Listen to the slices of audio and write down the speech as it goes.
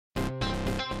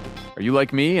Are you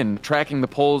like me and tracking the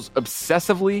polls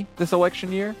obsessively this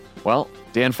election year? Well,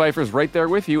 Dan Pfeiffer's right there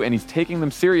with you, and he's taking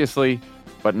them seriously,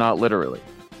 but not literally.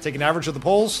 Take an average of the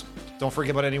polls. Don't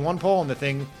forget about any one poll. And the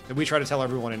thing that we try to tell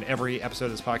everyone in every episode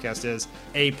of this podcast is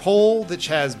a poll that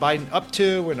has Biden up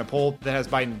to and a poll that has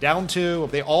Biden down to,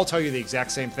 they all tell you the exact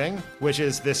same thing, which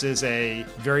is this is a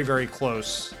very, very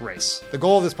close race. The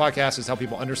goal of this podcast is to help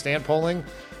people understand polling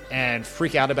and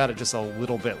freak out about it just a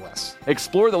little bit less.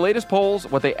 Explore the latest polls,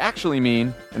 what they actually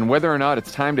mean, and whether or not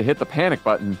it's time to hit the panic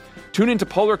button. Tune into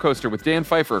Polar Coaster with Dan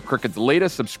Pfeiffer, Crooked's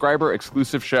latest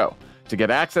subscriber-exclusive show. To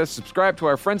get access, subscribe to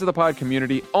our Friends of the Pod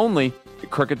community only at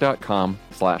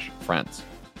crooked.com/friends.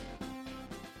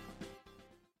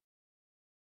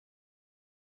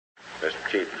 Mr.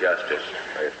 Chief Justice,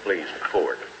 may it please the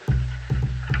court.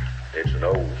 It's an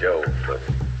old joke, but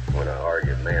when a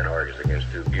man argues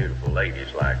against two beautiful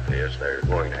ladies like this, they're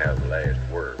going to have the last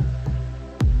word.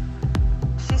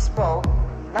 She spoke,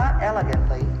 not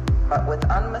elegantly, but with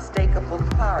unmistakable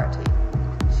clarity.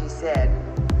 She said,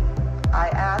 "I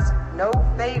ask no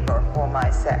favor for my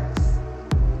sex.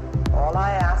 All I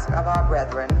ask of our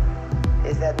brethren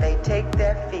is that they take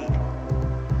their feet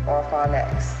off our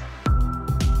necks."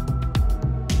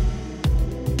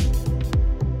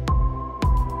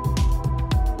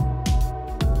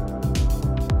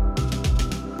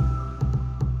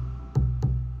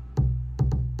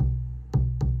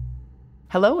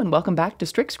 Hello and welcome back to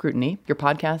Strict Scrutiny, your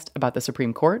podcast about the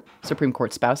Supreme Court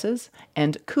spouses,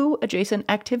 and coup-adjacent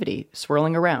activity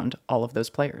swirling around all of those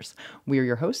players. We are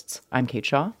your hosts. I'm Kate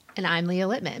Shaw. And I'm Leah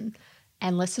Littman.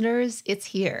 And listeners, it's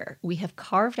here. We have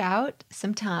carved out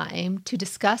some time to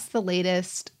discuss the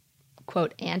latest,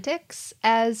 quote, antics,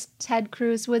 as Ted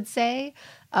Cruz would say,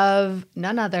 of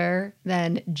none other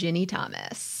than Ginny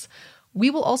Thomas. We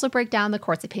will also break down the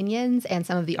court's opinions and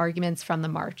some of the arguments from the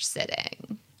March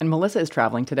sitting. And Melissa is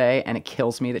traveling today, and it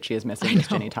kills me that she is missing this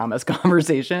Ginny Thomas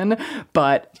conversation.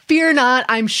 But fear not,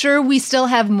 I'm sure we still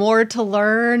have more to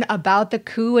learn about the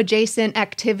coup-adjacent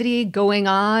activity going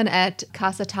on at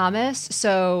Casa Thomas.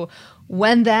 So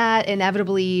when that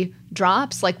inevitably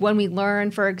drops, like when we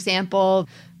learn, for example,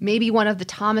 maybe one of the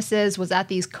Thomases was at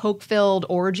these coke-filled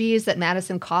orgies that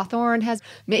Madison Cawthorn has.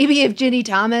 Maybe if Ginny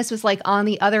Thomas was like on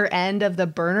the other end of the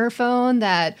burner phone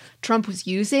that Trump was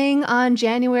using on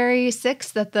January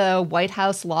 6th that the White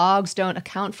House logs don't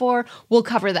account for, we'll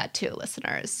cover that too,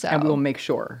 listeners. So. And we'll make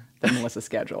sure that Melissa's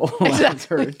schedule allows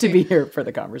her to be here for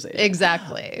the conversation.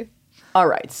 Exactly. All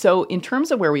right, so in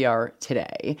terms of where we are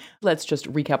today, let's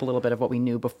just recap a little bit of what we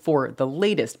knew before the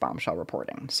latest bombshell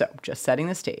reporting. So just setting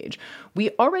the stage,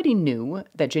 we already knew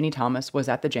that Ginny Thomas was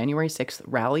at the January 6th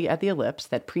rally at the Ellipse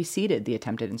that preceded the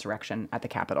attempted insurrection at the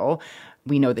Capitol.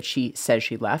 We know that she says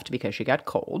she left because she got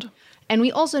cold. And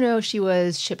we also know she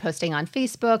was shitposting on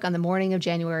Facebook on the morning of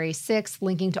January 6th,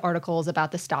 linking to articles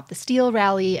about the Stop the Steal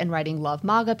rally and writing Love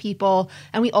MAGA people.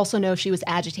 And we also know she was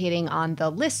agitating on the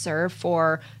listserv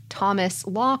for Thomas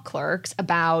law clerks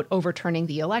about overturning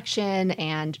the election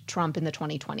and Trump in the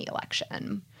 2020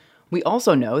 election. We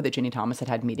also know that Ginny Thomas had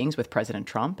had meetings with President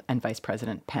Trump and Vice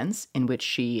President Pence in which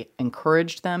she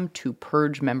encouraged them to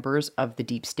purge members of the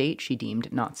deep state she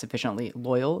deemed not sufficiently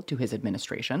loyal to his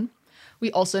administration.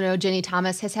 We also know Ginny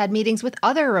Thomas has had meetings with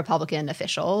other Republican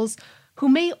officials who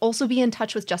may also be in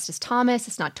touch with Justice Thomas.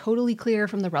 It's not totally clear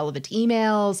from the relevant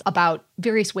emails about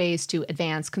various ways to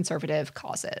advance conservative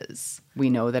causes. We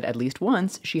know that at least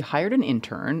once she hired an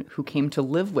intern who came to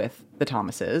live with the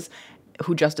Thomases,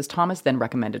 who Justice Thomas then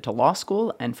recommended to law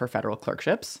school and for federal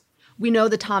clerkships. We know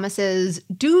the Thomases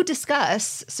do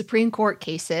discuss Supreme Court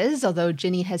cases, although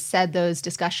Ginny has said those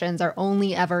discussions are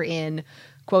only ever in,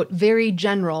 quote, very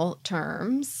general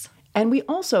terms. And we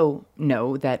also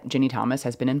know that Ginny Thomas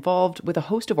has been involved with a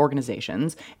host of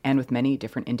organizations and with many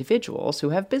different individuals who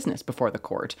have business before the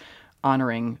court,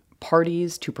 honoring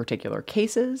parties to particular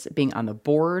cases, being on the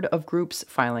board of groups,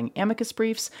 filing amicus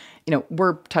briefs. You know,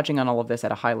 we're touching on all of this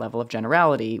at a high level of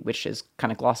generality, which is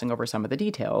kind of glossing over some of the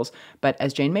details. But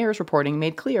as Jane Mayer's reporting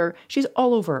made clear, she's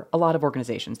all over a lot of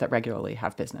organizations that regularly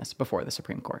have business before the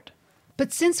Supreme Court.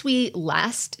 But since we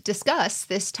last discussed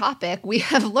this topic, we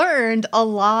have learned a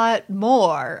lot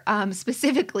more,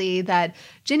 specifically that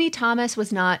Ginny Thomas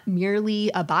was not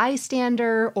merely a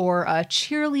bystander or a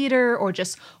cheerleader or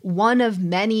just one of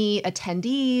many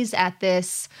attendees at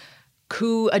this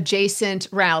coup-adjacent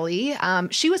rally.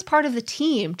 She was part of the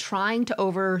team trying to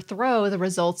overthrow the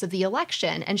results of the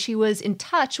election, and she was in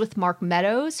touch with Mark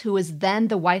Meadows, who was then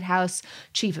the White House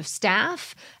chief of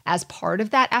staff, as part of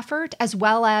that effort, as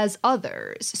well as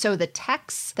others. So the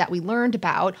texts that we learned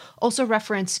about also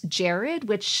reference Jared,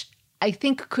 which I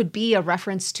think could be a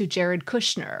reference to Jared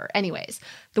Kushner. Anyways,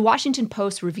 the Washington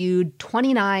Post reviewed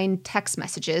 29 text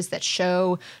messages that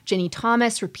show Ginny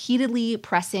Thomas repeatedly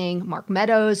pressing Mark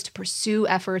Meadows to pursue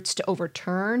efforts to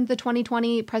overturn the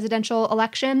 2020 presidential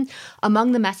election.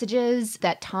 Among the messages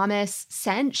that Thomas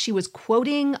sent, she was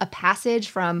quoting a passage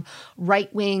from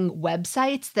right-wing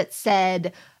websites that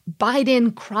said,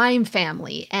 Biden crime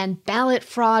family and ballot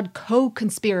fraud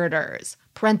co-conspirators,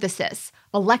 parenthesis,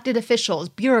 elected officials,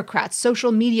 bureaucrats,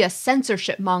 social media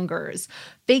censorship mongers,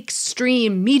 fake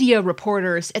stream media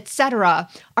reporters, etc.,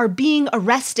 are being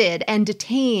arrested and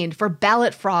detained for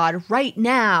ballot fraud right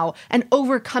now and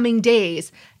over coming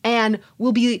days, and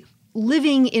will be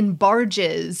living in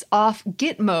barges off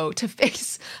Gitmo to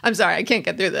face, I'm sorry, I can't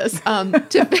get through this,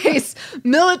 to face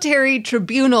military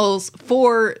tribunals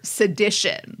for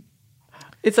sedition.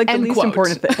 It's like the End least quote.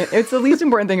 important thing. It's the least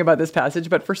important thing about this passage,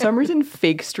 but for some reason,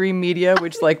 fake stream media,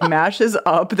 which like mashes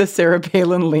up the Sarah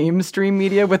Palin Leem stream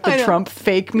media with the Trump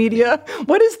fake media.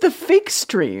 What is the fake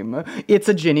stream? It's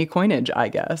a Ginny coinage, I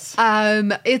guess.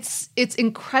 It's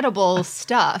incredible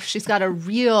stuff. She's got a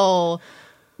real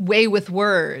way with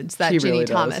words, that She Ginny really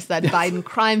Thomas, does. that Biden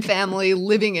crime family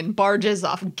living in barges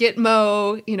off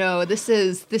Gitmo. You know, this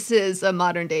is a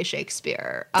modern day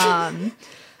Shakespeare.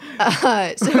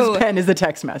 Whose pen is the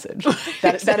text message.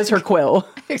 That is her quill.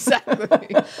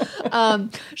 Exactly.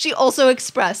 She also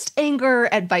expressed anger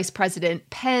at Vice President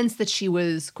Pence, that she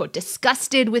was, quote,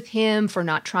 disgusted with him for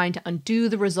not trying to undo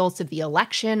the results of the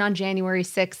election on January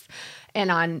 6th. And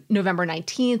on November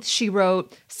 19th, she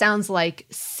wrote, sounds like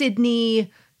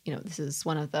Sydney, you know, this is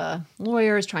one of the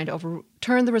lawyers trying to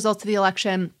overturn the results of the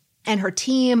election, and her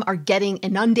team are getting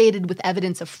inundated with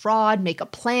evidence of fraud, make a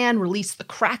plan, release the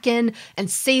Kraken, and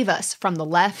save us from the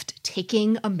left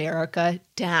taking America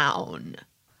down.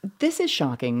 This is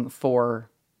shocking for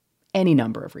any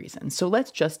number of reasons. So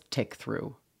let's just tick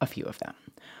through a few of them.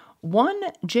 One,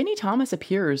 Ginny Thomas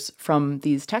appears from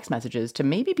these text messages to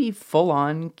maybe be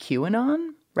full-on QAnon,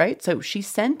 right? So she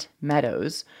sent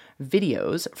Meadows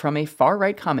videos from a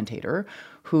far-right commentator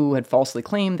who had falsely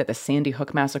claimed that the Sandy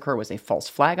Hook massacre was a false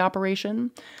flag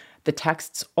operation. The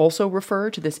texts also refer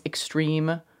to this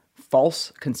extreme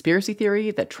false conspiracy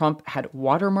theory that Trump had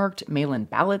watermarked mail-in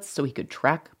ballots so he could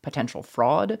track potential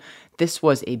fraud. This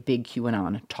was a big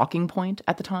QAnon talking point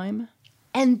at the time.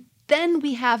 And then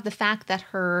we have the fact that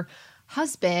her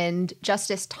husband,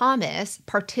 Justice Thomas,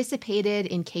 participated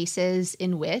in cases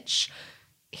in which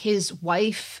his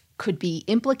wife could be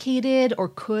implicated or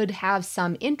could have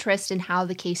some interest in how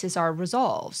the cases are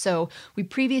resolved. So we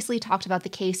previously talked about the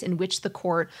case in which the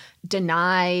court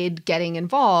denied getting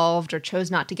involved or chose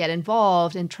not to get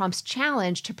involved in Trump's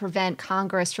challenge to prevent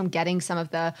Congress from getting some of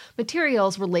the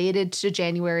materials related to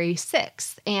January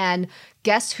 6th. And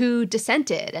guess who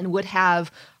dissented and would have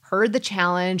heard the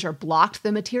challenge or blocked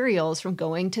the materials from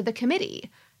going to the committee?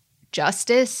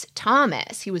 Justice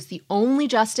Thomas. He was the only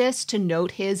justice to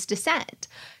note his dissent.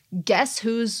 Guess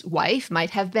whose wife might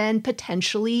have been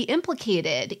potentially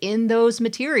implicated in those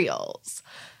materials?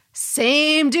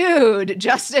 Same dude,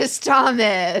 Justice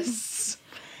Thomas.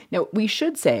 Now, we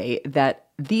should say that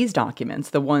these documents,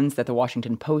 the ones that the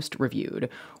Washington Post reviewed,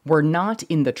 were not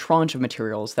in the tranche of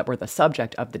materials that were the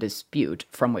subject of the dispute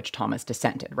from which Thomas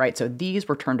dissented, right? So these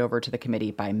were turned over to the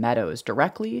committee by Meadows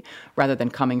directly, rather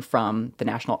than coming from the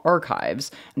National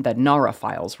Archives. The NARA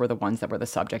files were the ones that were the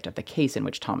subject of the case in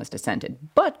which Thomas dissented.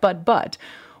 But,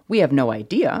 we have no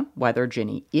idea whether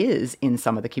Ginny is in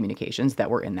some of the communications that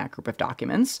were in that group of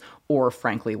documents, or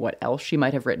frankly, what else she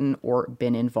might have written or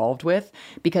been involved with,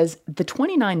 because the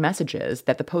 29 messages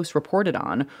that the Post reported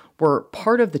on were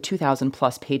part of the 2,000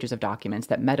 plus pages of documents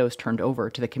that Meadows turned over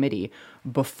to the committee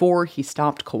before he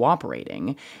stopped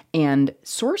cooperating. And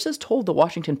sources told the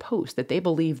Washington Post that they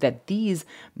believe that these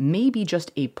may be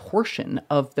just a portion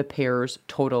of the pair's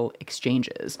total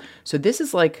exchanges. So this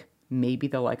is like maybe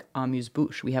the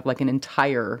amuse-bouche. We have like an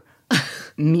entire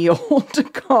meal to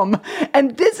come.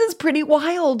 And this is pretty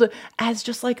wild as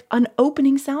just like an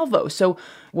opening salvo. So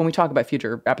when we talk about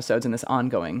future episodes in this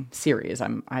ongoing series,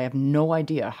 I have no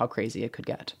idea how crazy it could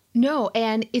get. No,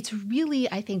 and it's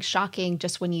really, I think, shocking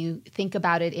just when you think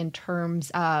about it in terms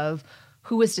of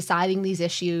who was deciding these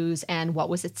issues and what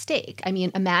was at stake. I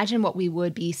mean, imagine what we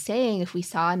would be saying if we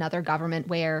saw another government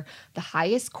where the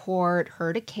highest court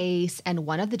heard a case and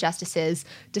one of the justices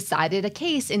decided a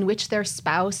case in which their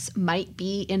spouse might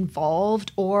be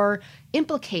involved or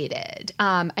implicated.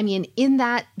 I mean, in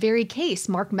that very case,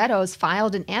 Mark Meadows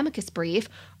filed an amicus brief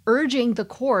urging the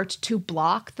court to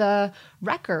block the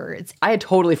records. I had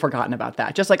totally forgotten about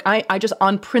that. Just like I just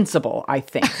on principle, I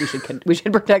think we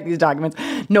should protect these documents.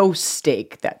 No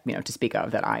stake that, to speak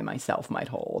of that I myself might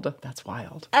hold. That's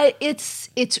wild.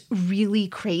 It's really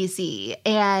crazy.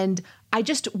 And I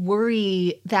just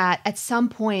worry that at some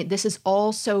point this is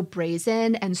all so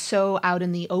brazen and so out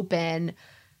in the open.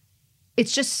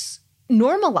 It's just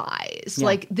normalized. Yeah.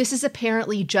 Like, this is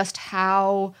apparently just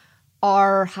how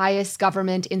our highest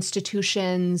government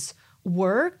institutions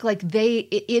work. Like,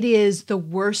 it is the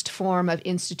worst form of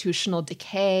institutional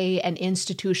decay and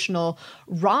institutional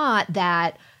rot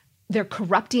that they're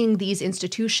corrupting these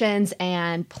institutions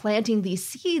and planting these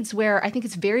seeds where I think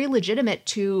it's very legitimate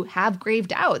to have grave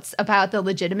doubts about the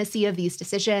legitimacy of these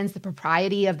decisions, the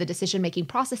propriety of the decision-making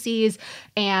processes,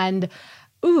 and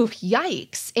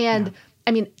yikes. And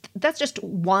I mean, that's just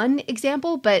one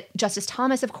example, but Justice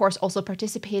Thomas, of course, also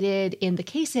participated in the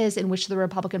cases in which the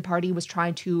Republican Party was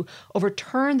trying to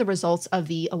overturn the results of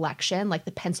the election, like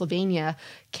the Pennsylvania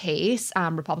case,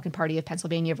 Republican Party of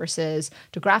Pennsylvania versus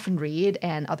DeGraff and Reed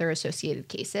and other associated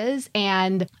cases.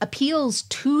 And appeals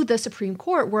to the Supreme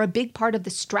Court were a big part of the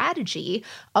strategy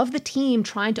of the team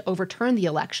trying to overturn the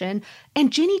election.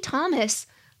 And Ginny Thomas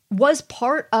was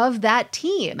part of that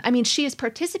team. I mean, she is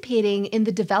participating in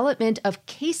the development of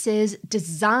cases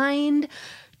designed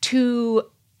to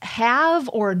have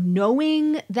or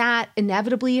knowing that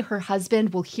inevitably her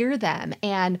husband will hear them.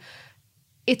 And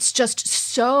it's just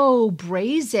so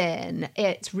brazen.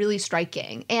 It's really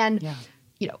striking. And,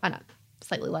 on a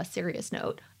slightly less serious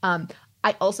note,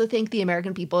 I also think the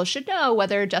American people should know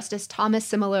whether Justice Thomas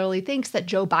similarly thinks that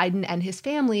Joe Biden and his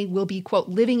family will be, quote,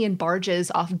 living in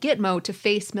barges off Gitmo to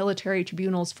face military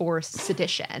tribunals for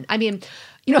sedition. I mean,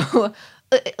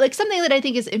 like something that I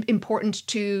think is important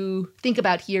to think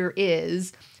about here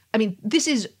is, I mean, this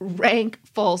is rank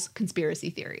false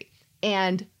conspiracy theory.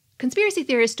 And conspiracy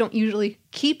theorists don't usually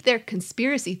keep their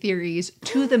conspiracy theories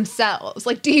to themselves.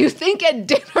 Like, do you think at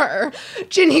dinner,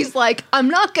 Ginny's like, I'm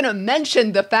not going to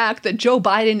mention the fact that Joe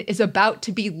Biden is about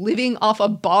to be living off a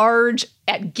barge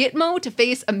at Gitmo to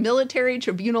face a military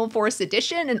tribunal for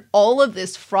sedition and all of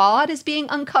this fraud is being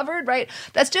uncovered, right?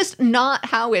 That's just not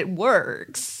how it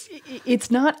works.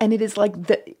 It's not, and it is like,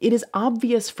 it is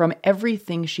obvious from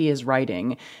everything she is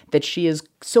writing that she is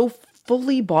so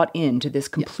fully bought into this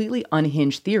completely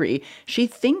unhinged theory. She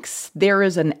thinks there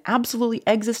is an absolutely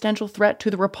existential threat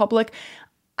to the Republic.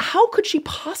 How could she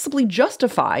possibly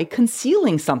justify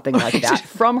concealing something like that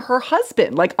from her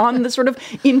husband? Like, on the sort of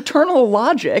internal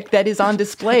logic that is on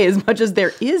display, as much as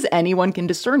there is anyone can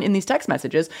discern in these text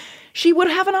messages, she would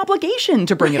have an obligation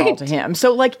to bring it all to him.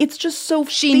 So, like, it's just so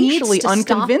she facially needs to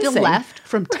unconvincing. stop the left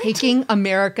from taking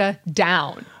America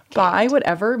down. By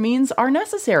whatever means are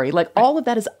necessary. Like, all of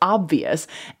that is obvious.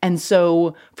 And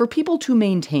so for people to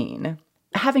maintain,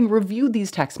 having reviewed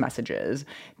these text messages,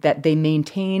 that they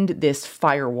maintained this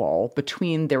firewall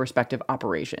between their respective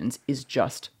operations is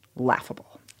just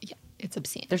laughable. Yeah, it's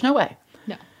obscene. There's no way.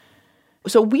 No.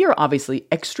 So we are obviously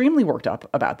extremely worked up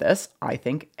about this. I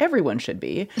think everyone should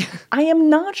be. I am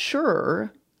not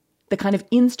sure the kind of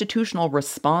institutional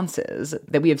responses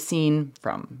that we have seen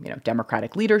from,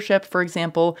 Democratic leadership, for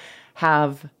example,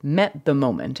 have met the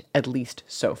moment, at least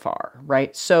so far,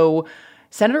 right? So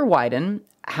Senator Wyden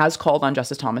has called on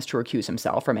Justice Thomas to recuse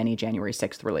himself from any January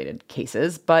 6th related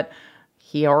cases, but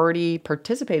he already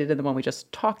participated in the one we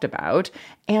just talked about.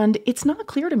 And it's not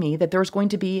clear to me that there's going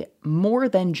to be more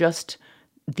than just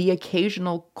the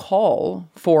occasional call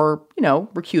for,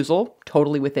 recusal,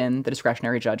 totally within the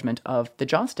discretionary judgment of the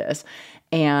justice.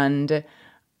 And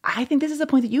I think this is a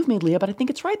point that you've made, Leah, but I think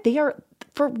it's right. They are,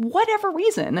 for whatever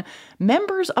reason,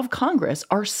 members of Congress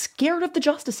are scared of the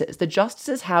justices. The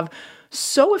justices have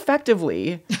so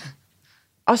effectively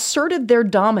asserted their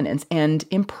dominance and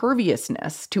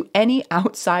imperviousness to any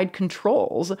outside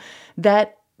controls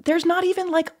that there's not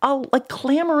even like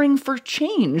clamoring for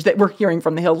change that we're hearing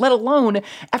from the Hill, let alone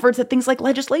efforts at things like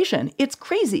legislation. It's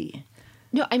crazy.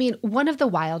 No, I mean, one of the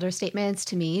wilder statements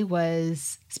to me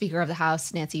was Speaker of the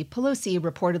House Nancy Pelosi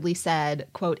reportedly said,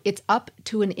 quote, "It's up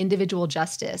to an individual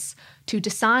justice to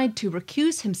decide to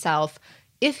recuse himself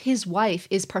if his wife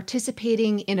is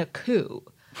participating in a coup."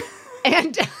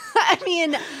 And I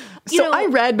mean, I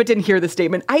read but didn't hear the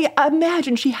statement. I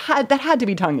imagine that had to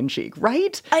be tongue in cheek,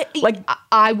 right?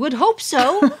 I would hope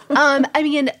so. I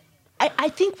mean, I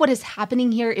think what is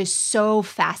happening here is so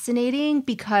fascinating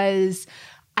because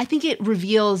I think it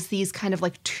reveals these kind of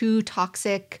like two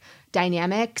toxic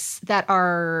dynamics that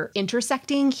are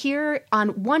intersecting here. On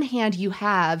one hand, you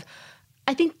have,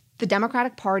 I think, the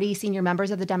Democratic Party, senior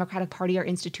members of the Democratic Party are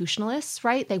institutionalists,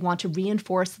 right? They want to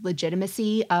reinforce the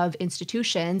legitimacy of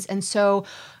institutions. And so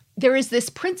there is this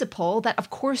principle that,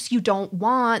 of course, you don't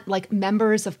want like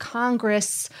members of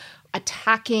Congress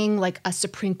attacking like a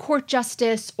Supreme Court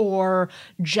justice or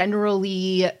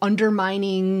generally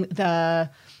undermining the,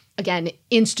 again,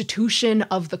 institution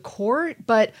of the court,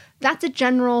 but that's a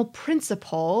general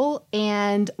principle.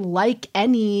 And like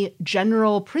any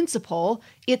general principle,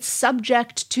 it's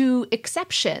subject to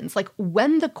exceptions. Like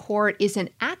when the court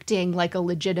isn't acting like a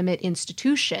legitimate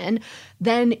institution,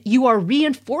 then you are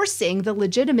reinforcing the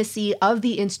legitimacy of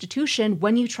the institution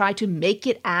when you try to make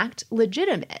it act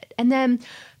legitimate. And then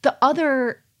the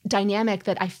other dynamic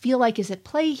that I feel like is at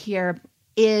play here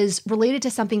is related to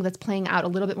something that's playing out a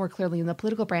little bit more clearly in the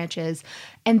political branches,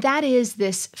 and that is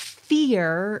this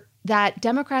fear that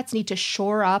Democrats need to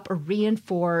shore up or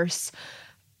reinforce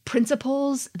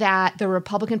principles that the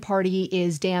Republican Party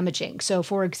is damaging. So,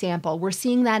 for example, we're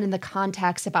seeing that in the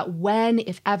context about when,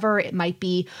 if ever, it might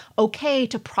be okay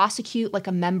to prosecute like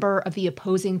a member of the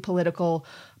opposing political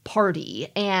party.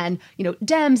 And, you know,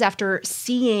 Dems, after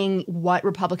seeing what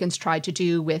Republicans tried to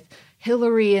do with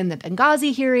Hillary and the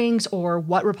Benghazi hearings or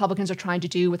what Republicans are trying to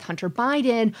do with Hunter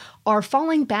Biden, are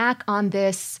falling back on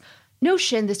this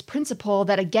notion, this principle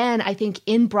that, again, I think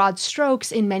in broad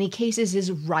strokes, in many cases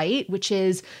is right, which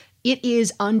is it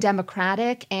is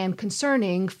undemocratic and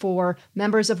concerning for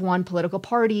members of one political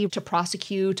party to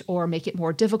prosecute or make it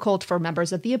more difficult for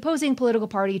members of the opposing political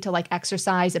party to like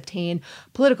exercise, obtain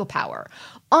political power.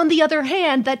 On the other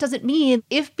hand, that doesn't mean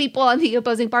if people on the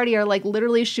opposing party are like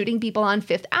literally shooting people on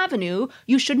Fifth Avenue,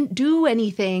 you shouldn't do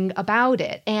anything about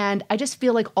it. And I just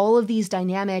feel like all of these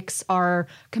dynamics are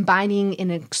combining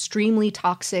in an extremely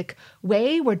toxic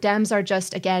way where Dems are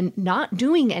just, again, not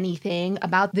doing anything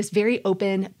about this very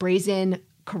open, brazen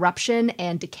corruption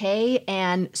and decay.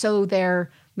 And so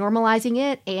they're normalizing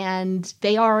it, and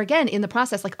they are, again, in the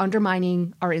process, like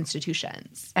undermining our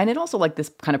institutions. And it also, like, this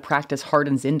kind of practice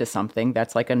hardens into something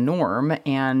that's like a norm,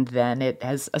 and then it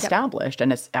has established. Yep.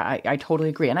 And it's, I totally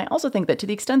agree. And I also think that to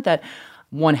the extent that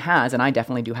one has, and I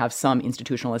definitely do have some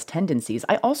institutionalist tendencies,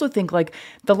 I also think like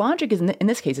the logic is in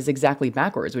this case is exactly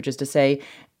backwards, which is to say,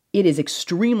 it is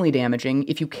extremely damaging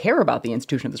if you care about the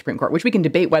institution of the Supreme Court, which we can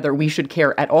debate whether we should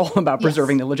care at all about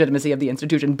preserving the legitimacy of the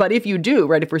institution. But if you do,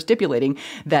 right, if we're stipulating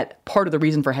that part of the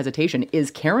reason for hesitation is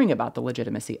caring about the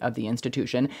legitimacy of the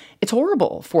institution, it's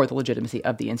horrible for the legitimacy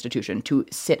of the institution to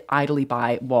sit idly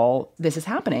by while this is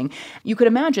happening. You could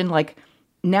imagine, like,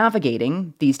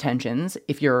 navigating these tensions,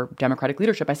 if you're Democratic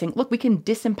leadership, by saying, look, we can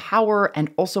disempower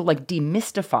and also like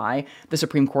demystify the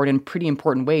Supreme Court in pretty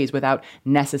important ways without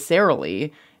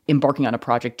necessarily embarking on a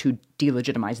project to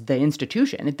delegitimize the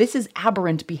institution. This is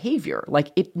aberrant behavior.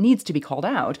 Like, it needs to be called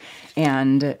out.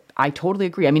 And I totally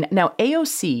agree. I mean, now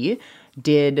AOC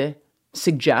did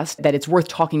suggest that it's worth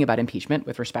talking about impeachment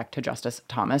with respect to Justice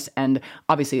Thomas. And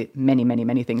obviously, many, many,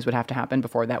 many things would have to happen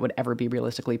before that would ever be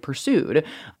realistically pursued.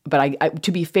 But I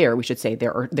to be fair, we should say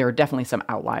there are definitely some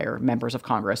outlier members of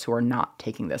Congress who are not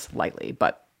taking this lightly.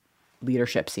 But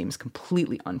leadership seems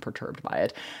completely unperturbed by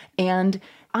it. And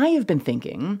I have been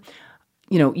thinking,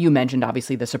 you know, you mentioned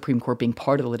obviously the Supreme Court being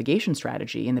part of the litigation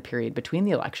strategy in the period between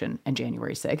the election and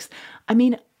January 6th. I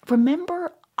mean,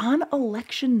 remember on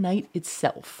election night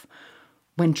itself,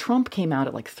 when Trump came out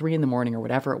at like 3 a.m. or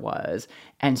whatever it was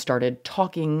and started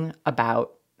talking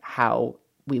about how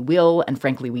we will, and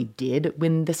frankly, we did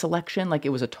win this election. Like, it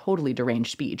was a totally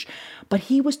deranged speech. But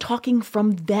he was talking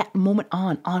from that moment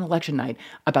on election night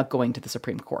about going to the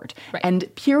Supreme Court. Right. And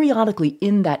periodically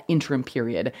in that interim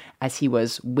period, as he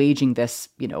was waging this,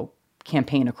 you know,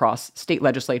 campaign across state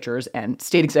legislatures and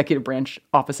state executive branch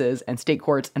offices and state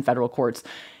courts and federal courts,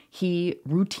 he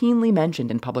routinely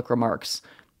mentioned in public remarks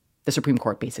the Supreme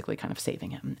Court basically kind of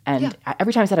saving him. And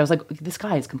every time I said it, I was like, this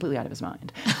guy is completely out of his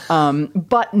mind.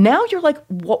 But now you're like,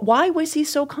 why was he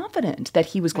so confident that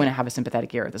he was going to have a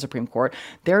sympathetic ear at the Supreme Court?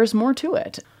 There's more to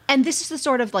it. And this is the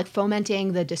sort of like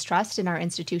fomenting the distrust in our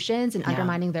institutions and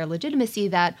undermining their legitimacy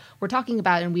that we're talking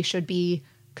about and we should be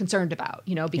concerned about,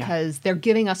 you know, because they're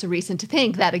giving us a reason to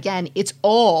think that, again, it's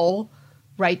all,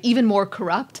 right, even more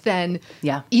corrupt than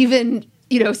even,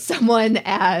 you know, someone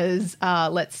as,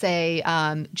 let's say,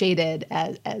 jaded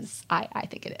as I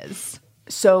think it is.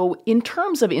 So in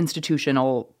terms of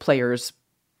institutional players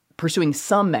pursuing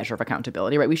some measure of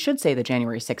accountability, right, we should say the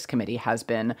January 6th committee has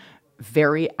been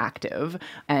very active.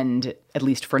 And at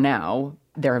least for now,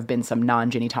 there have been some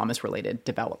non-Ginny Thomas related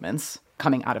developments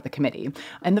coming out of the committee.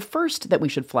 And the first that we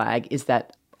should flag is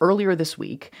that earlier this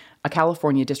week, a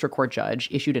California district court judge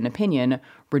issued an opinion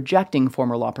rejecting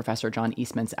former law professor John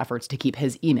Eastman's efforts to keep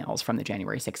his emails from the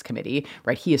January 6th committee,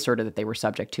 right? He asserted that they were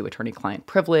subject to attorney-client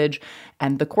privilege,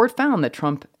 and the court found that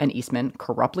Trump and Eastman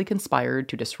corruptly conspired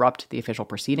to disrupt the official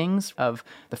proceedings of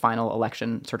the final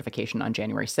election certification on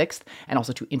January 6th, and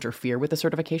also to interfere with the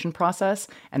certification process,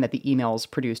 and that the emails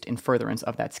produced in furtherance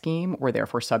of that scheme were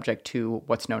therefore subject to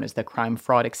what's known as the crime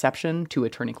fraud exception to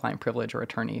attorney-client privilege or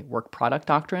attorney work product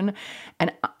doctrine.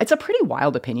 And it's a pretty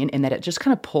wild opinion in that it just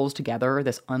kind of pulls together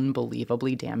this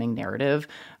unbelievably damning narrative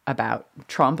about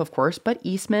Trump, of course, but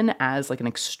Eastman as like an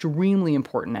extremely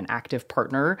important and active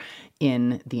partner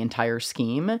in the entire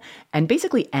scheme, and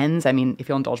basically ends, I mean, if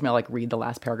you'll indulge me, I'll like read the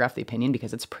last paragraph of the opinion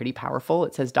because it's pretty powerful.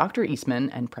 It says, Dr. Eastman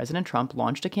and President Trump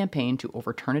launched a campaign to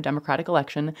overturn a democratic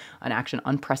election, an action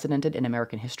unprecedented in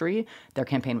American history. Their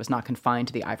campaign was not confined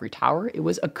to the ivory tower. It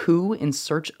was a coup in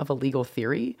search of a legal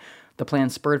theory. The plan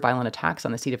spurred violent attacks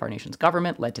on the seat of our nation's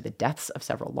government, led to the deaths of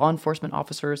several law enforcement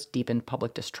officers, deepened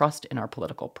public distrust in our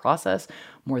political process.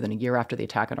 More than a year after the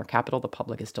attack on our Capitol, the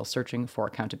public is still searching for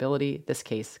accountability. This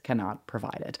case cannot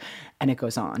provide it. And it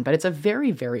goes on. But it's a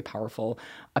very, very powerful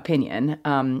opinion.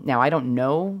 Now, I don't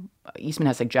know. Eastman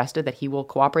has suggested that he will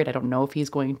cooperate. I don't know if he's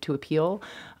going to appeal,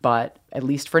 but at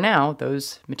least for now,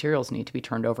 those materials need to be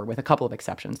turned over with a couple of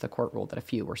exceptions. The court ruled that a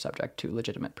few were subject to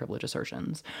legitimate privilege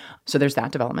assertions. So there's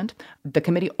that development. The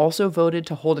committee also voted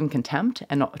to hold in contempt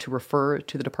and to refer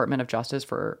to the Department of Justice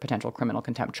for potential criminal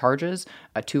contempt charges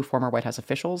two former White House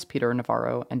officials, Peter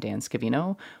Navarro and Dan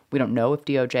Scavino. We don't know if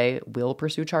DOJ will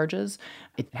pursue charges.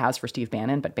 It has for Steve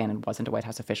Bannon, but Bannon wasn't a White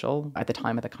House official at the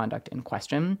time of the conduct in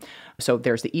question. So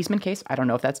there's the Eastman case. I don't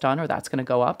know if that's done or that's going to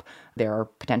go up. There are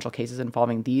potential cases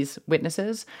involving these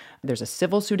witnesses. There's a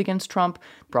civil suit against Trump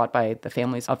brought by the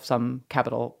families of some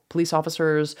Capitol police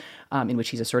officers in which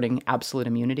he's asserting absolute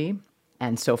immunity.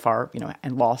 And so far,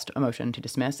 and lost a motion to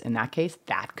dismiss in that case,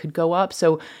 that could go up.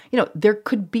 So, there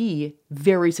could be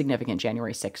very significant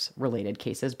January 6th related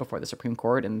cases before the Supreme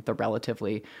Court in the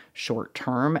relatively short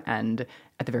term. And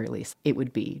at the very least, it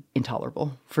would be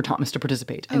intolerable for Thomas to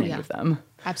participate in any of them.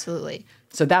 Absolutely.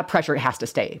 So that pressure has to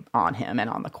stay on him and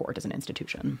on the court as an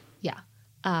institution. Yeah.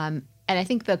 And I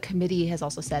think the committee has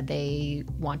also said they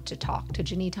want to talk to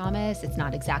Ginny Thomas. It's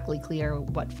not exactly clear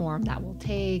what form that will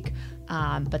take,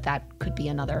 but that could be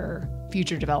another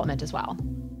future development as well.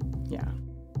 Yeah.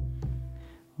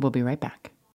 We'll be right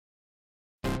back.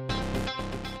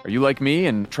 Are you like me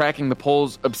and tracking the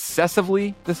polls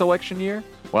obsessively this election year?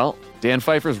 Well, Dan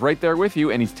Pfeiffer's right there with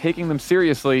you, and he's taking them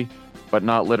seriously, but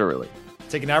not literally.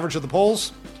 Take an average of the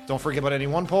polls. Don't forget about any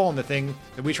one poll. And the thing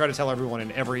that we try to tell everyone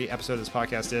in every episode of this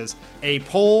podcast is a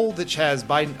poll that has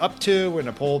Biden up to and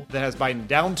a poll that has Biden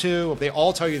down to. They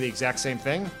all tell you the exact same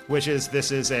thing, which is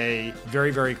this is a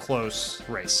very, very close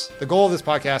race. The goal of this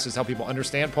podcast is to help people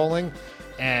understand polling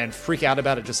and freak out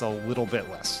about it just a little bit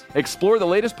less. Explore the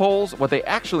latest polls, what they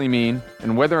actually mean,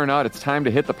 and whether or not it's time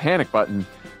to hit the panic button.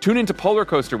 Tune into Polar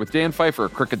Coaster with Dan Pfeiffer,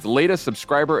 Crooked's latest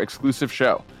subscriber-exclusive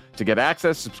show. To get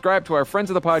access, subscribe to our Friends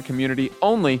of the Pod community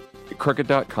only at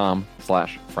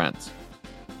crooked.com/friends.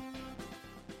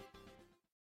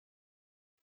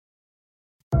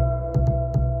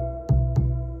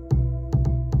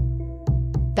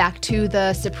 Back to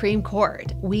the Supreme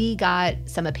Court. We got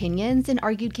some opinions in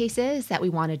argued cases that we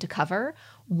wanted to cover.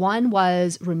 One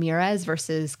was Ramirez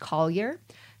versus Collier.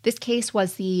 This case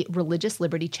was the religious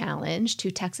liberty challenge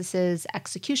to Texas's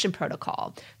execution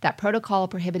protocol. That protocol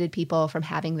prohibited people from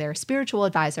having their spiritual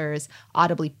advisors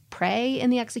audibly pray in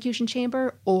the execution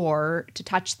chamber or to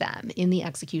touch them in the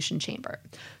execution chamber.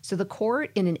 So the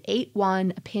court, in an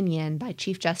 8-1 opinion by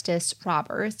Chief Justice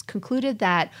Roberts, concluded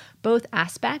that both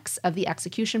aspects of the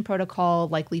execution protocol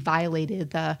likely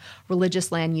violated the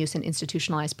Religious Land Use and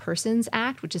Institutionalized Persons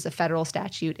Act, which is a federal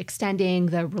statute extending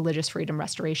the Religious Freedom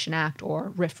Restoration Act, or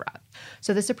RFRA.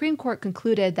 So the Supreme Court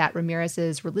concluded that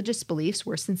Ramirez's religious beliefs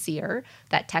were sincere,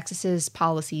 that Texas's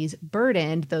policies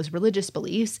burdened those religious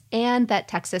beliefs, and that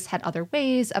Texas had other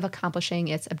ways of accomplishing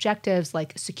its objectives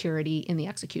like security in the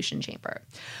execution chamber.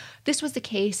 This was the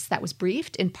case that was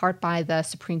briefed in part by the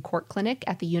Supreme Court Clinic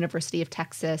at the University of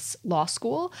Texas Law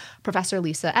School. Professor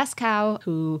Lisa Eskow,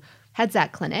 who heads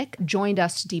that clinic, joined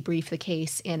us to debrief the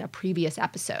case in a previous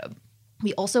episode.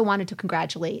 We also wanted to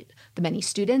congratulate the many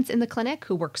students in the clinic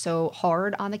who worked so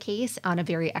hard on the case on a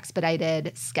very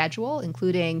expedited schedule,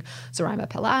 including Zoraima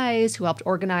Pillais, who helped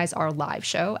organize our live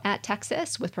show at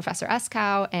Texas with Professor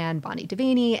Eskow, and Bonnie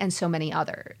Devaney, and so many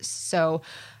others. So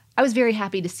I was very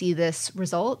happy to see this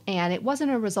result, and it wasn't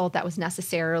a result that was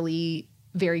necessarily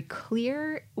very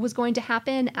clear was going to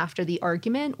happen after the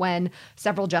argument, when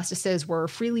several justices were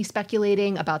freely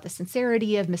speculating about the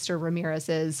sincerity of Mr.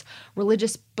 Ramirez's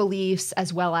religious beliefs,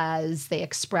 as well as they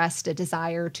expressed a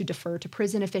desire to defer to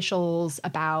prison officials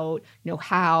about,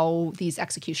 how these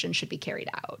executions should be carried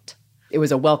out. It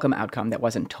was a welcome outcome that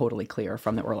wasn't totally clear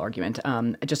from the oral argument.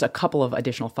 Just a couple of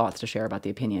additional thoughts to share about the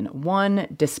opinion. One,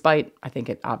 despite, I think,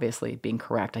 it obviously being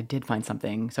correct, I did find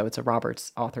something, so it's a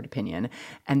Roberts authored opinion,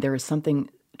 and there is something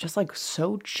just like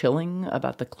so chilling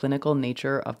about the clinical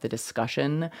nature of the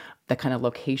discussion, the kind of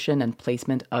location and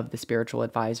placement of the spiritual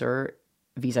advisor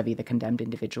vis-a-vis the condemned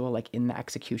individual, like in the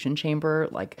execution chamber.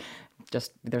 Like,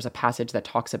 just there's a passage that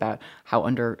talks about how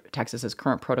under Texas's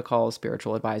current protocols,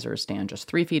 spiritual advisors stand just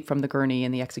 3 feet from the gurney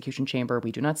in the execution chamber.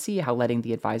 We do not see how letting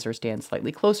the advisor stand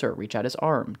slightly closer, reach out his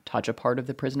arm, touch a part of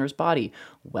the prisoner's body,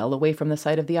 well away from the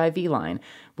site of the IV line,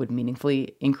 would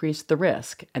meaningfully increase the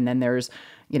risk. And then there's,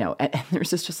 and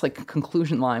there's this just like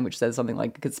conclusion line which says something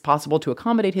like, it's possible to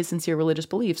accommodate his sincere religious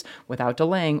beliefs without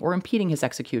delaying or impeding his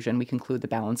execution. We conclude the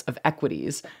balance of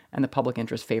equities and the public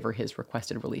interest favor his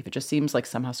requested relief. It just seems like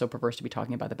somehow so perverse to be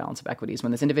talking about the balance of equities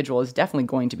when this individual is definitely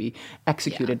going to be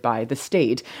executed by the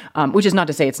state, which is not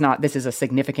to say this is a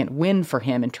significant win for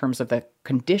him in terms of the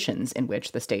conditions in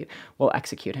which the state will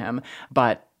execute him.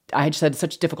 But I just had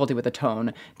such difficulty with the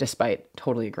tone, despite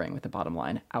totally agreeing with the bottom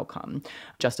line outcome.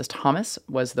 Justice Thomas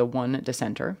was the one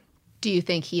dissenter. Do you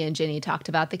think he and Ginny talked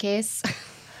about the case?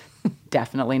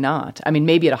 Definitely not. I mean,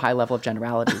 maybe at a high level of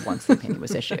generality once the opinion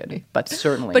was issued, but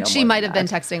certainly But no she more might than have been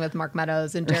that. texting with Mark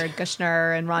Meadows and Jared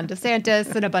Kushner and Ron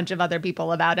DeSantis and a bunch of other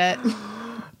people about it.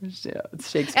 Yeah,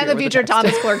 it's Shakespeare And the with a future text.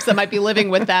 Thomas clerks that might be living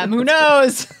with them. Who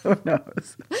knows? Who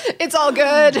knows? It's all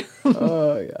good.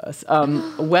 Oh, yes.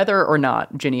 Whether or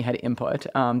not Ginny had input,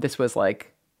 this was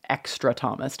like extra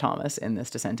Thomas in this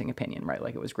dissenting opinion, right?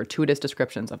 Like, it was gratuitous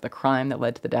descriptions of the crime that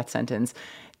led to the death sentence.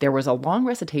 There was a long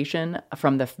recitation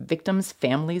from the victim's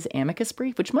family's amicus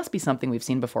brief, which must be something we've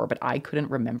seen before, but I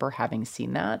couldn't remember having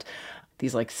seen that.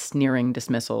 These like sneering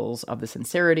dismissals of the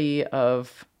sincerity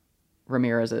of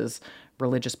Ramirez's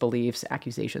religious beliefs,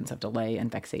 accusations of delay and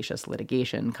vexatious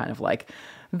litigation, kind of like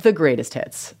the greatest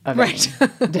hits of any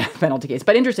death penalty case.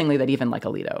 But interestingly, that even like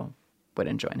Alito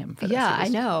wouldn't join him for this. Yeah, He I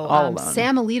was know. all alone.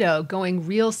 Sam Alito going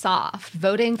real soft,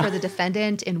 voting for the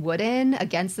defendant in Wooden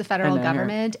against the federal then here.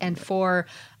 government and for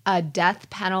a death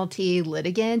penalty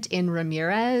litigant in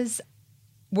Ramirez.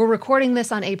 We're recording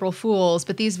this on April Fools,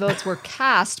 but these votes were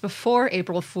cast before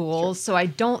April Fools, so I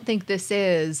don't think this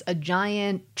is a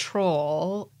giant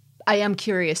troll. I am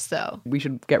curious, though. We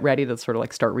should get ready to sort of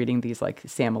like start reading these like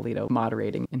Sam Alito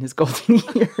moderating in his golden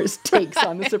years takes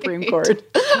on the Supreme Court.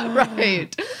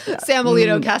 Right. Sam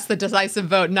Alito cast the decisive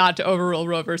vote not to overrule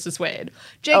Roe versus Wade.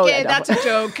 JK, Oh, yeah, that's a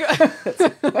joke.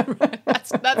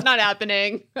 that's not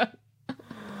happening.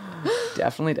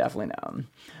 Definitely no.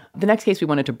 The next case we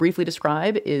wanted to briefly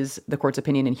describe is the court's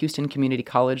opinion in Houston Community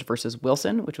College versus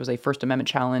Wilson, which was a First Amendment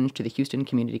challenge to the Houston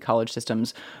Community College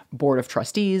System's Board of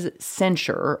Trustees'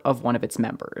 censure of one of its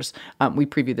members. We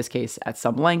previewed this case at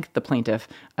some length. The plaintiff,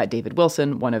 David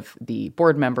Wilson, one of the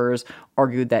board members,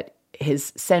 argued that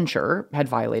his censure had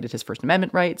violated his First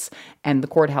Amendment rights, and the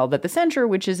court held that the censure,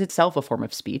 which is itself a form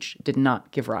of speech, did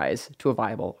not give rise to a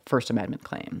viable First Amendment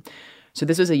claim. So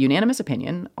this was a unanimous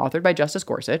opinion authored by Justice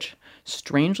Gorsuch,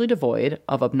 strangely devoid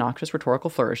of obnoxious rhetorical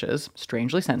flourishes,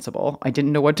 strangely sensible. I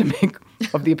didn't know what to make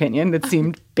of the opinion. That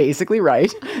seemed basically right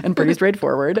and pretty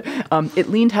straightforward. It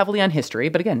leaned heavily on history,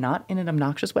 but again, not in an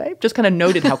obnoxious way. Just kind of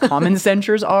noted how common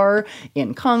censures are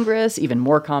in Congress, even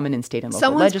more common in state and local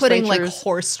Someone's legislatures. putting like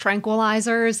horse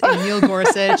tranquilizers in Neil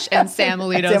Gorsuch and Sam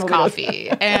Alito's coffee.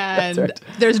 And right.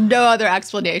 there's no other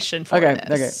explanation for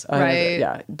this. Okay. Right?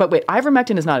 Yeah. But wait,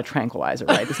 ivermectin is not a tranquilizer,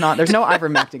 right? It's not. There's no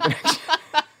ivermectin connection.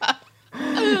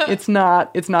 It's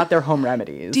not their home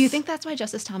remedies. Do you think that's why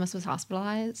Justice Thomas was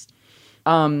hospitalized?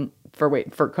 For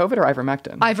COVID or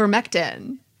ivermectin?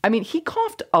 Ivermectin. I mean, he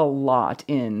coughed a lot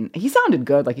he sounded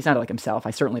good. Like, he sounded like himself.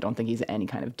 I certainly don't think he's in any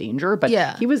kind of danger, but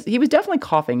Yeah. he was definitely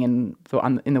coughing in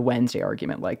the Wednesday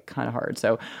argument, like kind of hard.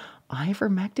 So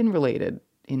ivermectin related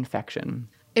infection.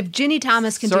 If Ginny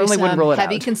Thomas can Certainly do wouldn't rule some it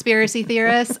heavy out. conspiracy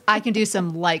theorists, I can do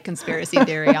some light conspiracy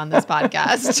theory on this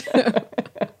podcast.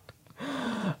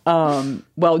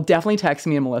 Well, definitely text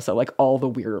me and Melissa like all the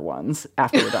weird ones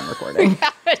after we're done recording.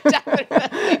 Definitely.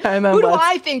 And then Who do let's-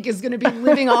 I think is going to be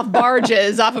living off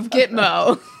barges off of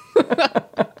Gitmo?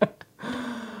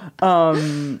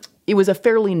 It was a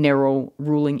fairly narrow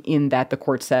ruling in that the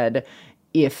court said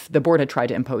if the board had tried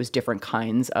to impose different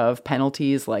kinds of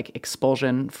penalties like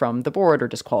expulsion from the board or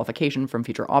disqualification from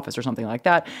future office or something like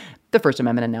that, The First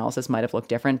Amendment analysis might have looked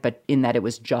different, but in that it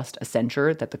was just a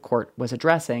censure that the court was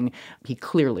addressing, he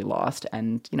clearly lost,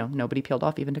 and, nobody peeled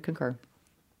off even to concur.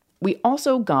 We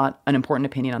also got an important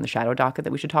opinion on the shadow docket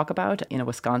that we should talk about in a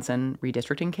Wisconsin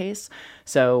redistricting case.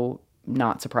 So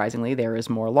not surprisingly, there is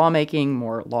more lawmaking,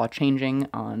 more law changing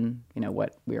on,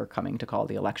 what we are coming to call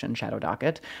the election shadow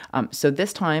docket. So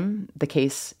this time, the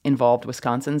case involved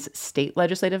Wisconsin's state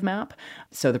legislative map.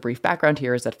 So the brief background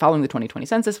here is that following the 2020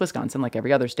 census, Wisconsin, like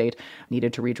every other state,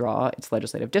 needed to redraw its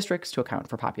legislative districts to account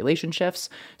for population shifts.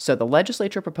 So the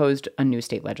legislature proposed a new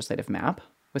state legislative map.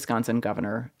 Wisconsin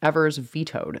Governor Evers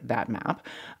vetoed that map,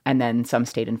 and then some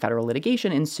state and federal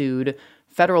litigation ensued.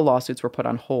 Federal lawsuits were put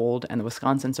on hold, and the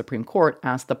Wisconsin Supreme Court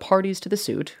asked the parties to the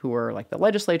suit, who were like the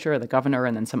legislature, the governor,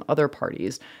 and then some other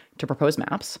parties, to propose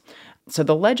maps. So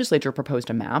the legislature proposed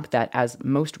a map that, as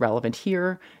most relevant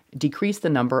here, decreased the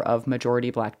number of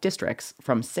majority Black districts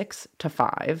from 6 to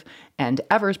 5, and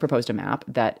Evers proposed a map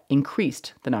that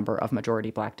increased the number of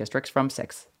majority Black districts from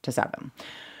 6 to 7.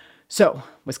 So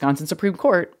Wisconsin Supreme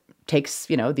Court takes,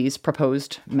 these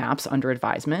proposed maps under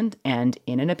advisement, and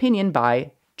in an opinion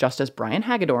by Justice Brian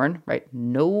Hagedorn, right,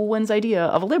 no one's idea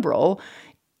of a liberal,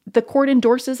 the court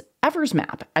endorses Evers'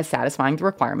 map as satisfying the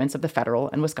requirements of the federal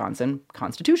and Wisconsin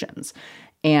constitutions.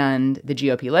 And the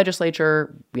GOP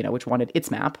legislature, which wanted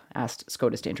its map, asked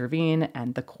SCOTUS to intervene,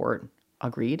 and the court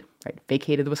agreed, right,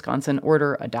 vacated the Wisconsin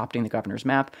order, adopting the governor's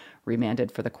map,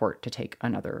 remanded for the court to take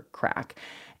another crack.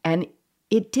 And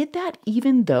it did that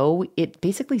even though it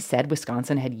basically said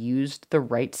Wisconsin had used the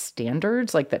right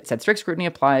standards, like that said strict scrutiny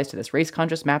applies to this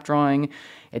race-conscious map drawing.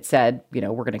 It said, we're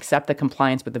going to accept that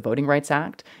compliance with the Voting Rights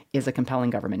Act is a compelling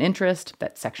government interest,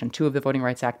 that Section 2 of the Voting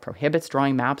Rights Act prohibits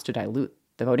drawing maps to dilute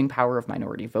the voting power of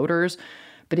minority voters.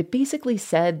 But it basically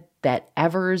said that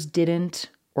Evers didn't,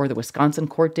 or the Wisconsin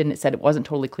court didn't. It said it wasn't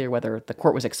totally clear whether the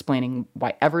court was explaining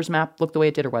why Evers' map looked the way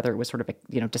it did or whether it was sort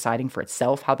of, deciding for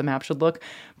itself how the map should look.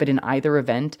 But in either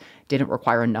event, didn't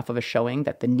require enough of a showing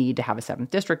that the need to have a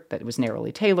 7th district that was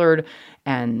narrowly tailored,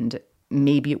 and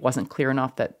maybe it wasn't clear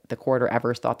enough that the court or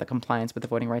Evers thought the compliance with the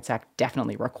Voting Rights Act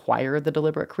definitely required the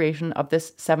deliberate creation of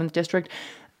this 7th district.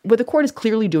 What the court is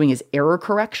clearly doing is error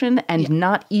correction, and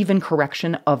not even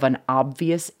correction of an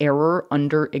obvious error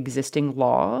under existing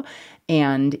law.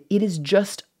 And it is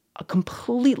just a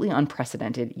completely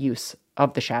unprecedented use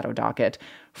of the shadow docket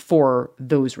for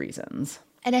those reasons.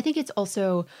 And I think it's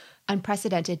also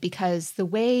unprecedented because the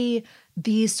way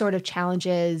these sort of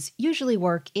challenges usually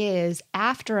work is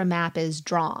after a map is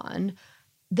drawn,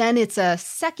 then it's a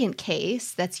second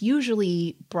case that's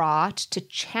usually brought to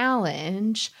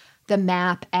challenge the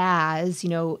map as,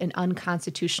 an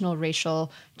unconstitutional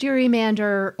racial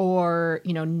gerrymander or,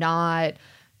 not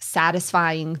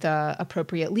satisfying the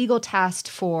appropriate legal test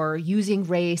for using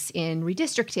race in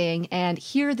redistricting. And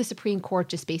here the Supreme Court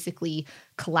just basically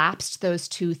collapsed those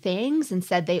two things and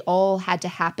said they all had to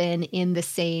happen in the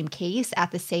same case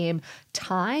at the same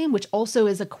time, which also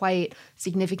is a quite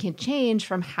significant change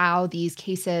from how these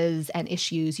cases and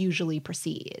issues usually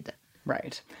proceed.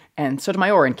 Right. And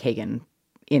Sotomayor and Kagan,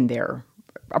 in their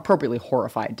appropriately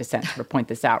horrified dissent, to point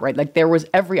this out, right? Like there was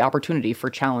every opportunity for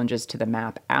challenges to the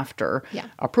map after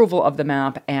approval of the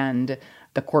map, and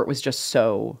the court was just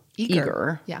so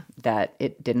eager that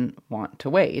it didn't want to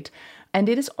wait. And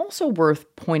it is also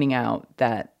worth pointing out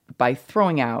that by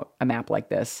throwing out a map like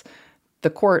this, the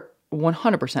court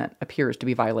 100% appears to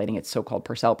be violating its so-called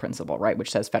Purcell principle, right?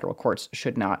 Which says federal courts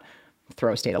should not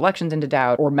throw state elections into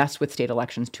doubt or mess with state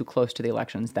elections too close to the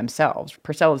elections themselves.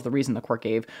 Purcell is the reason the court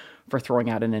gave for throwing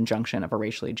out an injunction of a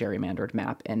racially gerrymandered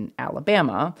map in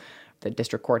Alabama. The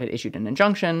district court had issued an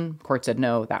injunction. Court said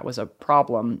no, that was a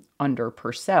problem under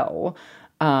Purcell,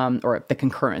 or the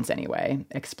concurrence anyway,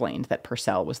 explained that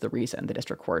Purcell was the reason the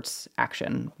district court's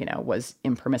action, was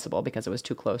impermissible because it was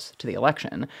too close to the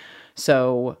election.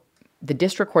 So the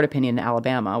district court opinion in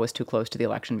Alabama was too close to the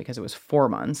election because it was 4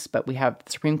 months, but we have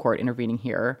the Supreme Court intervening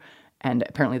here, and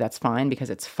apparently that's fine because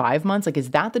it's 5 months. Like,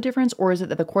 is that the difference, or is it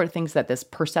that the court thinks that this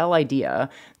Purcell idea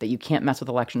that you can't mess with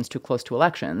elections too close to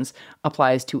elections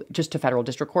applies to just to federal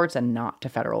district courts and not to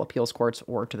federal appeals courts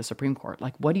or to the Supreme Court?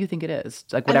 Like, what do you think it is?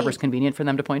 Like, whatever's convenient for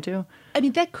them to point to?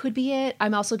 That could be it.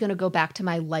 I'm also going to go back to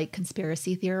my light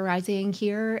conspiracy theorizing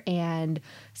here and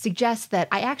suggest that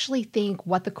I actually think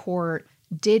what the court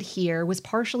did here was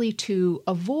partially to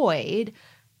avoid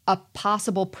a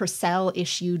possible Purcell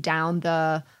issue down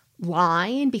the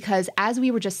line, because as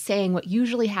we were just saying, what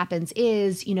usually happens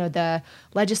is, the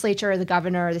legislature or the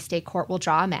governor or the state court will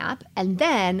draw a map, and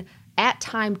then at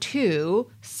time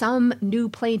 2, some new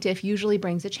plaintiff usually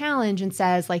brings a challenge and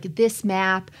says, like, this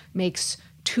map makes,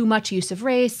 too much use of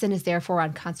race and is therefore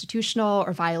unconstitutional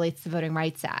or violates the Voting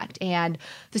Rights Act. And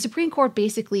the Supreme Court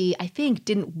basically, I think,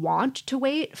 didn't want to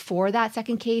wait for that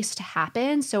second case to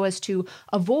happen so as to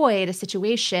avoid a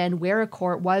situation where a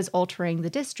court was altering the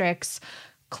districts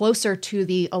closer to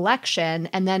the election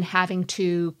and then having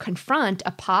to confront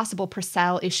a possible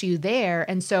Purcell issue there.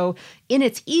 And so in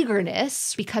its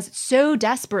eagerness, because it so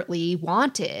desperately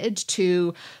wanted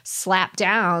to slap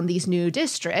down these new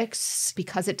districts,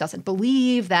 because it doesn't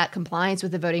believe that compliance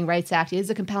with the Voting Rights Act is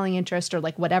a compelling interest, or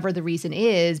like whatever the reason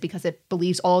is, because it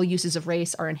believes all uses of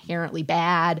race are inherently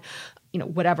bad,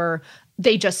 whatever,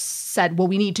 they just said, well,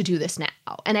 we need to do this now.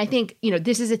 And I think,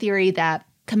 this is a theory that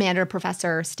Commander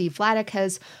Professor Steve Vladeck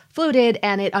has floated,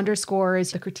 and it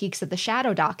underscores the critiques of the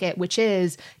shadow docket, which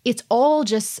is it's all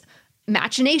just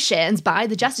machinations by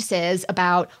the justices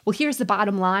about, well, here's the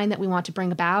bottom line that we want to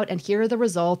bring about, and here are the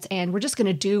results, and we're just going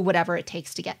to do whatever it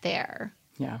takes to get there.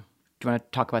 Yeah. Do you want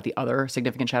to talk about the other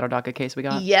significant shadow docket case we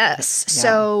got? Yes. Yeah.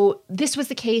 So this was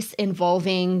the case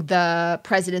involving the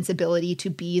president's ability to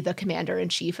be the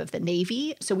commander-in-chief of the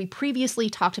Navy. So we previously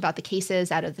talked about the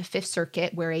cases out of the Fifth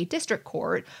Circuit where a district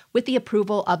court, with the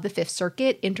approval of the Fifth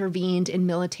Circuit, intervened in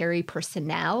military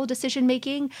personnel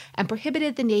decision-making and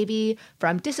prohibited the Navy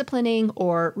from disciplining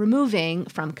or removing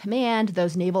from command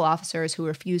those naval officers who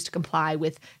refused to comply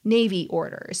with Navy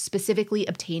orders, specifically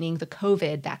obtaining the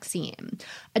COVID vaccine.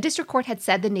 A district court had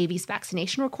said the Navy's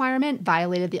vaccination requirement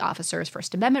violated the officers'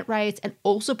 First Amendment rights and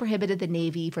also prohibited the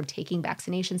Navy from taking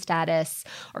vaccination status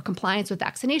or compliance with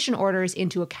vaccination orders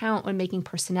into account when making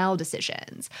personnel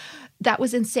decisions. That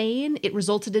was insane. It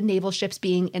resulted in naval ships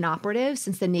being inoperative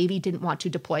since the Navy didn't want to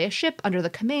deploy a ship under the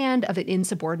command of an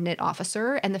insubordinate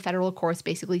officer, and the federal courts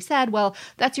basically said, well,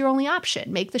 that's your only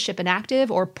option. Make the ship inactive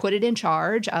or put it in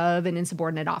charge of an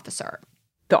insubordinate officer.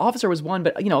 The officer was one,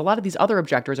 but, a lot of these other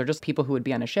objectors are just people who would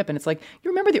be on a ship. And it's like, you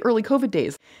remember the early COVID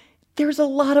days? There's a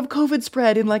lot of COVID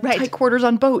spread in tight quarters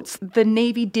on boats. The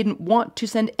Navy didn't want to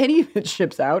send any of its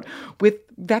ships out with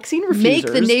vaccine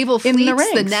refusers. Make the naval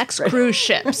fleets the next right? cruise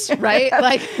ships, right?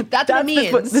 That's what it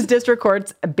means. What this district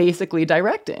court's basically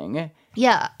directing.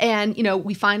 Yeah. And,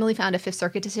 we finally found a Fifth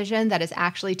Circuit decision that is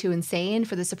actually too insane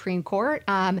for the Supreme Court.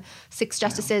 6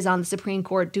 justices on the Supreme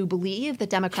Court do believe that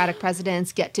Democratic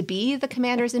presidents get to be the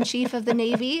commanders-in-chief of the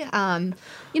Navy.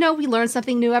 We learn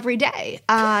something new every day.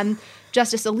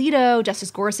 Justice Alito,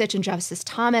 Justice Gorsuch, and Justice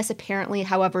Thomas apparently,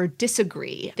 however,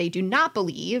 disagree. They do not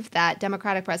believe that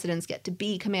Democratic presidents get to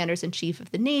be commanders-in-chief of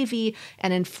the Navy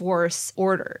and enforce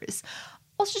orders.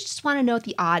 Also just want to note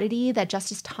the oddity that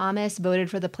Justice Thomas voted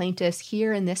for the plaintiffs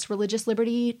here in this religious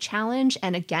liberty challenge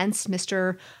and against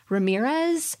Mr.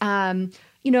 Ramirez.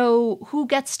 Who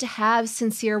gets to have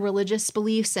sincere religious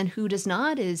beliefs and who does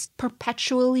not is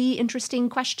perpetually interesting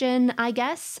question, I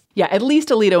guess. Yeah, at least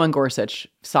Alito and Gorsuch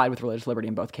side with religious liberty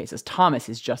in both cases. Thomas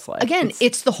is just like... Again,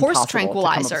 it's the horse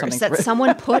tranquilizers that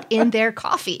someone put in their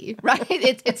coffee, right?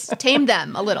 It's tamed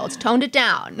them a little. It's toned it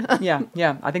down.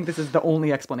 Yeah. I think this is the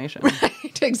only explanation.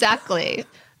 Right, exactly.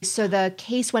 So the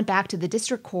case went back to the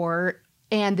district court.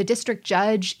 And the district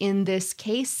judge in this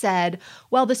case said,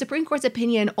 well, the Supreme Court's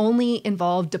opinion only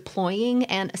involved deploying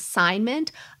an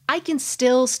assignment. I can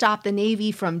still stop the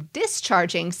Navy from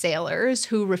discharging sailors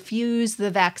who refuse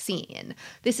the vaccine.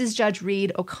 This is Judge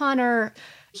Reed O'Connor.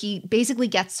 He basically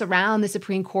gets around the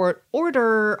Supreme Court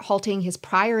order halting his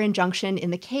prior injunction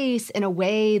in the case in a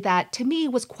way that, to me,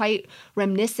 was quite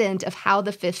reminiscent of how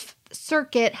the Fifth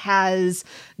Circuit has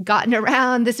gotten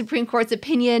around the Supreme Court's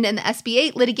opinion in the SB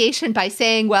 8 litigation by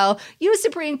saying, well, you,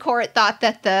 Supreme Court, thought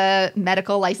that the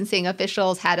medical licensing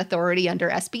officials had authority under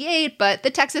SB 8, but the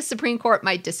Texas Supreme Court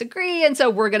might disagree, and so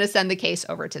we're going to send the case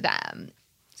over to them.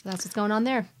 So that's what's going on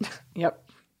there. Yep.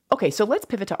 Okay, so let's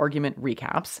pivot to argument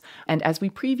recaps. And as we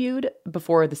previewed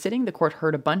before the sitting, the court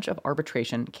heard a bunch of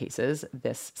arbitration cases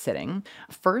this sitting.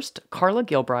 First, Carla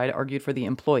Gilbride argued for the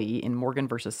employee in Morgan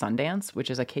versus Sundance,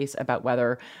 which is a case about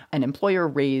whether an employer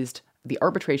raised the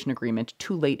arbitration agreement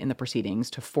too late in the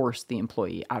proceedings to force the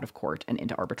employee out of court and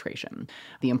into arbitration.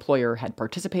 The employer had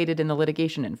participated in the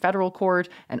litigation in federal court,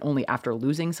 and only after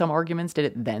losing some arguments did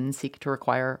it then seek to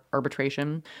require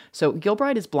arbitration. So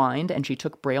Gilbride is blind, and she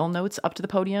took Braille notes up to the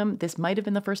podium. This might have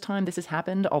been the first time this has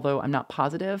happened, although I'm not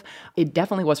positive. It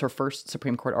definitely was her first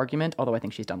Supreme Court argument, although I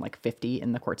think she's done 50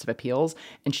 in the courts of appeals,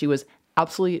 and she was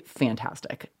absolutely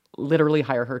fantastic. Literally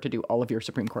hire her to do all of your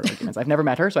Supreme Court arguments. I've never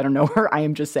met her, so I don't know her. I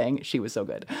am just saying she was so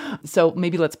good. So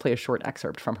maybe let's play a short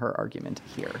excerpt from her argument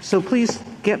here. So please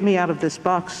get me out of this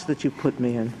box that you put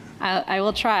me in. I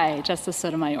will try, Justice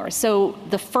Sotomayor. So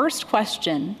the first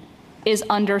question is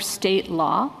under state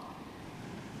law,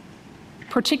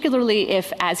 particularly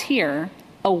if, as here,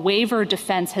 a waiver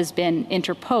defense has been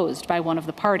interposed by one of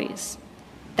the parties.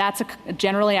 That's a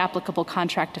generally applicable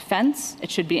contract defense.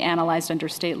 It should be analyzed under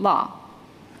state law.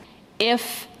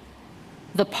 If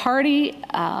the party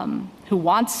who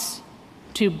wants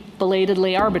to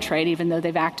belatedly arbitrate, even though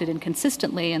they've acted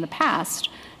inconsistently in the past,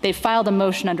 they've filed a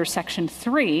motion under Section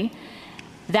 3,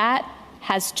 that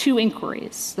has two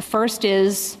inquiries. The first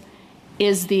is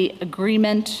the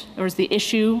agreement or is the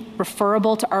issue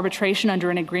referable to arbitration under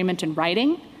an agreement in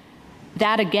writing?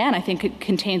 That, again, I think it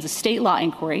contains a state law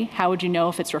inquiry. How would you know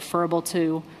if it's referable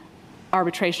to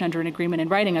arbitration under an agreement in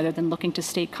writing other than looking to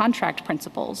state contract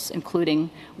principles, including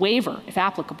waiver, if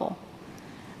applicable?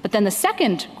 But then the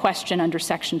second question under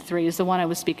Section 3 is the one I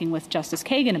was speaking with Justice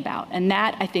Kagan about, and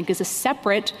that, I think, is a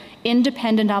separate,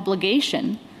 independent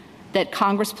obligation that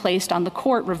Congress placed on the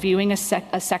court reviewing a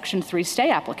Section 3 stay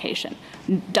application.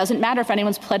 Doesn't matter if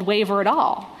anyone's pled waiver at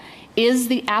all. Is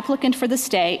the applicant for the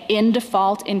stay in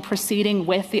default in proceeding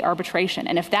with the arbitration?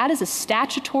 And if that is a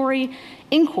statutory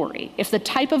inquiry, if the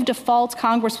type of default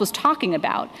Congress was talking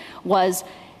about was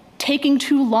taking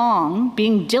too long,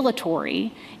 being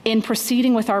dilatory in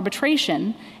proceeding with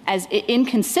arbitration as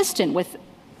inconsistent with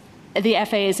the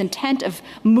FAA's intent of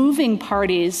moving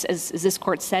parties, as this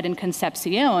court said in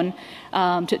Concepcion,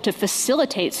 to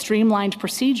facilitate streamlined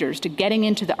procedures to getting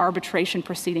into the arbitration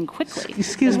proceeding quickly.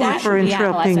 Excuse me for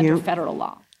interrupting you. Under federal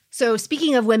law. So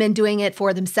speaking of women doing it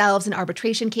for themselves in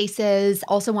arbitration cases,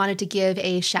 also wanted to give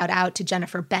a shout out to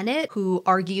Jennifer Bennett, who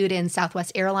argued in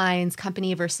Southwest Airlines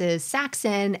Company versus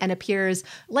Saxon and appears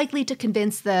likely to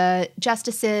convince the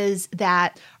justices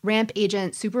that ramp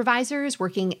agent supervisors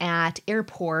working at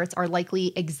airports are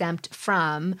likely exempt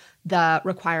from the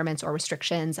requirements or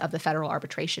restrictions of the Federal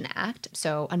Arbitration Act.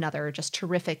 So another just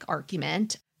terrific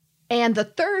argument. And the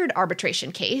third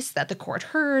arbitration case that the court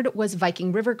heard was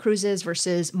Viking River Cruises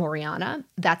versus Moriana.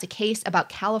 That's a case about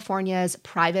California's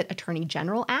Private Attorney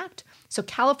General Act. So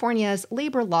California's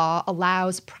labor law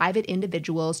allows private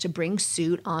individuals to bring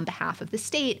suit on behalf of the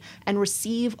state and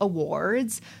receive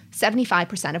awards,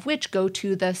 75% of which go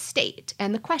to the state.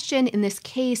 And the question in this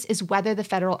case is whether the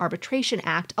Federal Arbitration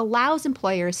Act allows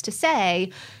employers to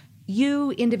say,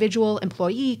 you, individual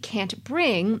employee, can't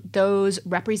bring those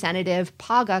representative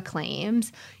PAGA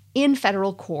claims in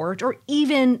federal court or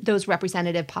even those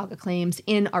representative PAGA claims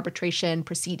in arbitration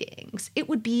proceedings. It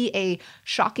would be a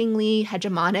shockingly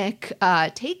hegemonic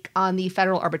take on the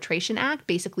Federal Arbitration Act,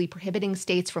 basically prohibiting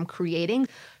states from creating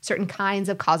certain kinds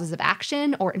of causes of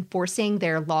action or enforcing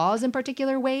their laws in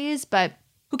particular ways. But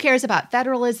who cares about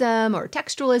federalism or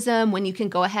textualism when you can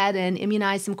go ahead and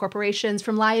immunize some corporations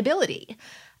from liability?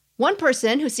 One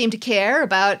person who seemed to care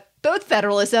about both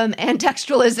federalism and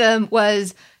textualism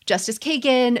was Justice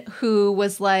Kagan, who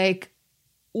was like,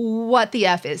 what the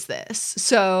F is this?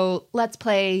 So let's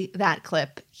play that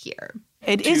clip here.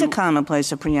 It is a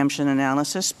commonplace of preemption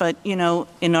analysis, but, you know,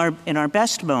 in our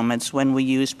best moments when we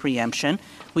use preemption,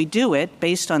 we do it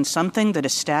based on something that a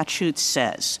statute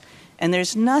says. And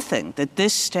there's nothing that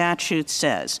this statute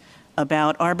says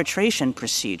about arbitration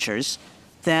procedures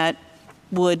that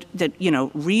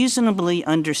reasonably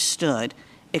understood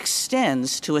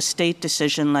extends to a state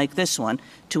decision like this one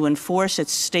to enforce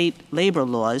its state labor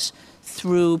laws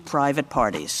through private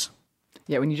parties.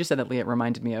 Yeah, when you just said that, Leah, it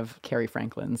reminded me of Carrie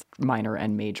Franklin's minor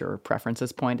and major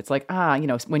preferences point. It's like,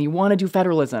 when you want to do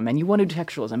federalism and you want to do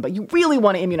textualism, but you really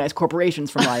want to immunize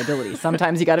corporations from liability,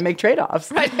 sometimes you got to make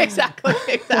trade-offs. Right,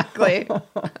 exactly.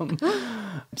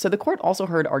 So the court also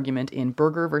heard argument in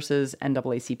Berger versus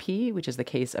NAACP, which is the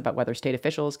case about whether state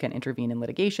officials can intervene in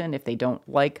litigation if they don't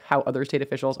like how other state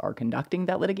officials are conducting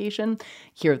that litigation.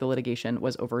 Here, the litigation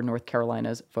was over North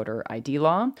Carolina's voter ID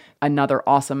law. Another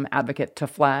awesome advocate to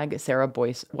flag, Sarah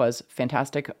Boyce, was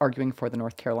fantastic, arguing for the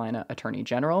North Carolina Attorney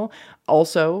General.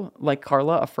 Also, like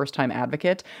Carla, a first-time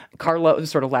advocate. Carla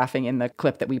was sort of laughing in the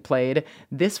clip that we played.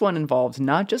 This one involves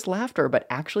not just laughter, but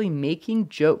actually making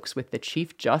jokes with the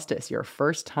Chief Justice. Your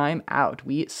first time out.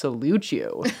 We salute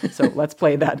you. So let's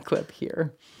play that clip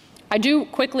here. I do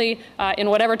quickly, in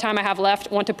whatever time I have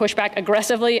left, want to push back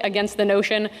aggressively against the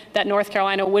notion that North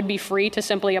Carolina would be free to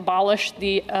simply abolish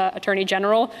the Attorney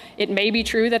General. It may be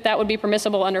true that that would be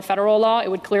permissible under federal law.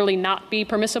 It would clearly not be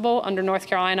permissible under North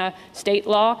Carolina state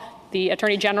law. The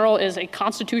Attorney General is a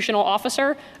constitutional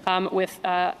officer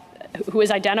who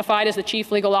is identified as the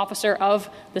chief legal officer of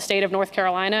the state of North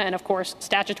Carolina. And of course,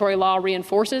 statutory law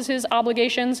reinforces his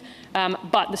obligations,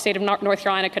 but the state of North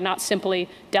Carolina could not simply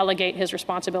delegate his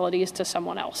responsibilities to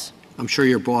someone else. I'm sure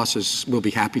your bosses will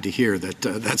be happy to hear that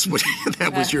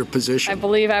that was your position. I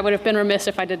believe I would have been remiss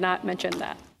if I did not mention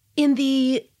that. In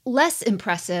the Less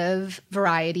impressive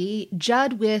variety,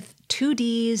 Judd with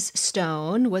 2Ds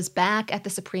Stone was back at the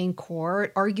Supreme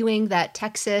Court arguing that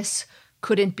Texas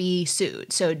couldn't be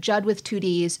sued. So Judd with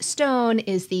 2Ds Stone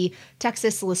is the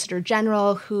Texas Solicitor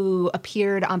General who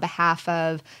appeared on behalf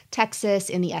of Texas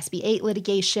in the SB 8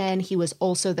 litigation. He was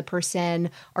also the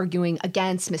person arguing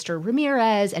against Mr.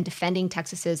 Ramirez and defending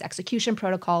Texas's execution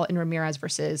protocol in Ramirez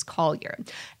versus Collier.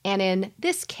 And in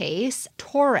this case,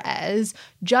 Torres,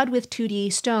 Judd with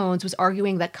 2D Stones, was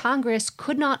arguing that Congress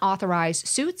could not authorize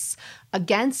suits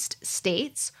against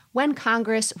states when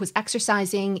Congress was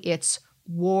exercising its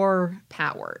war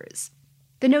powers.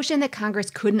 The notion that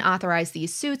Congress couldn't authorize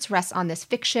these suits rests on this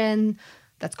fiction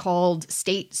that's called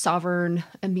state sovereign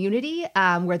immunity,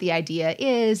 where the idea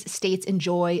is states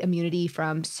enjoy immunity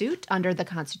from suit under the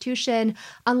Constitution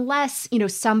unless,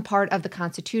 some part of the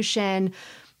Constitution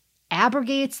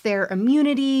abrogates their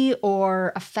immunity,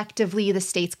 or effectively the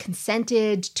states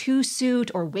consented to suit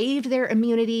or waived their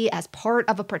immunity as part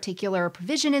of a particular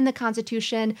provision in the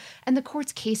Constitution. And the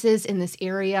court's cases in this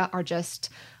area are just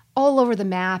all over the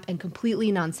map and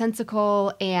completely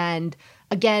nonsensical. And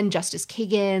again, Justice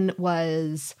Kagan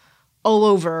was all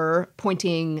over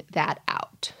pointing that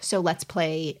out. So let's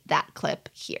play that clip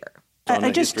here.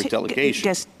 Just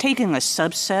taking a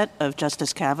subset of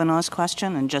Justice Kavanaugh's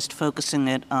question and just focusing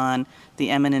it on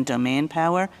the eminent domain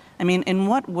power. I mean, in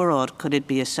what world could it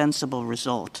be a sensible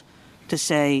result to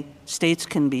say states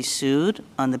can be sued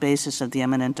on the basis of the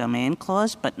eminent domain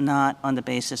clause, but not on the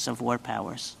basis of war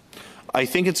powers? I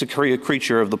think it's a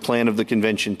creature of the plan of the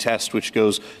convention test, which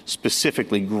goes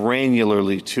specifically,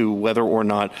 granularly to whether or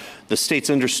not the states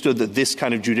understood that this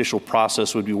kind of judicial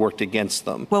process would be worked against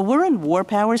them. Well, weren't war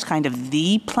powers kind of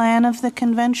the plan of the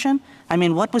convention? I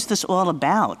mean, what was this all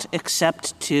about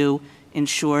except to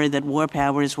ensure that war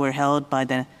powers were held by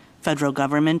the federal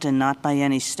government and not by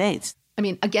any states? I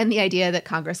mean, again, the idea that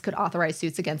Congress could authorize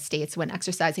suits against states when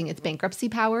exercising its bankruptcy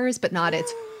powers, but not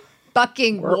its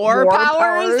fucking war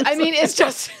powers. I mean, it's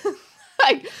just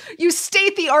like you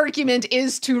state the argument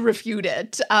is to refute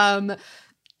it.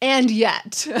 And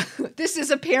yet, this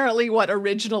is apparently what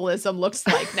originalism looks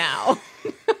like now.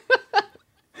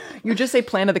 You just say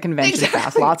plan of the convention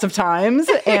fast lots of times,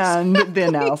 and the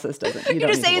analysis doesn't. You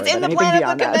just say it's in the plan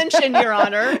of the convention, Your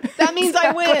Honor. That means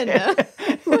I win.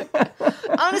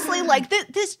 Honestly, like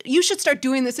this, you should start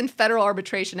doing this in Federal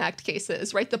Arbitration Act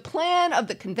cases, right? The plan of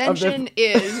the convention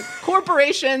is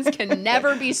corporations can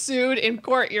never be sued in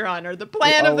court, Your Honor. The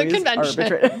plan of the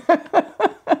convention.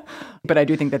 But I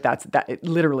do think that it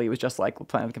literally was just like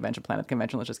plan of the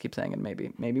convention. Let's just keep saying it.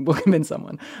 Maybe we'll convince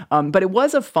someone. But it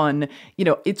was a fun,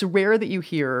 it's rare that you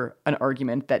hear an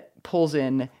argument that pulls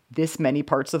in this many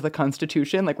parts of the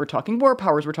Constitution. Like we're talking war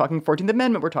powers, we're talking 14th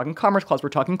Amendment, we're talking Commerce Clause, we're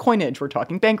talking coinage, we're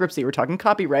talking bankruptcy, we're talking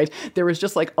copyright. There was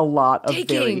just like a lot of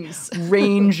very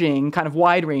ranging, kind of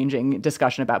wide-ranging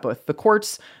discussion about both the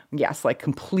courts, yes, like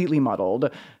completely muddled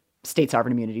state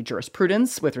sovereign immunity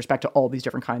jurisprudence with respect to all these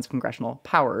different kinds of congressional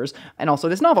powers, and also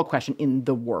this novel question in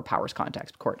the war powers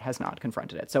context. Court has not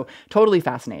confronted it. So totally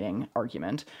fascinating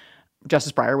argument.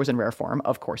 Justice Breyer was in rare form.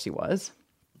 Of course he was.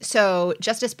 So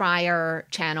Justice Breyer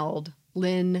channeled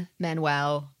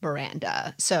Lin-Manuel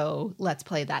Miranda. So let's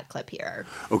play that clip here.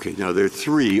 Okay, now there are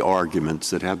three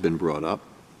arguments that have been brought up,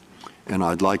 and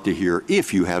I'd like to hear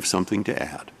if you have something to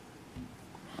add.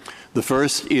 The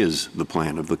first is the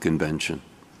plan of the convention.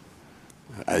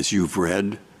 As you've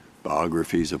read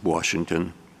biographies of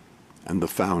Washington and the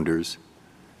founders,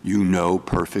 you know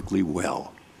perfectly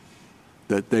well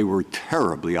that they were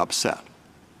terribly upset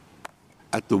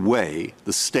at the way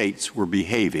the states were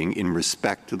behaving in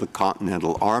respect to the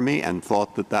Continental Army and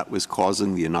thought that that was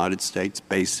causing the United States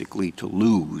basically to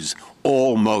lose,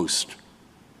 almost.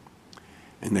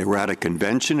 And they were at a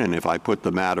convention, and if I put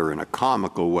the matter in a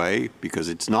comical way, because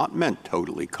it's not meant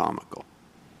totally comical,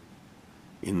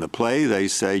 in the play, they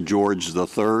say, George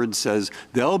III says,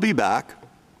 they'll be back.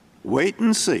 Wait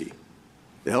and see.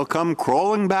 They'll come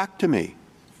crawling back to me.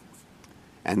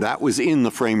 And that was in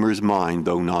the framers' mind,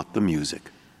 though not the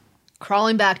music.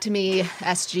 Crawling back to me,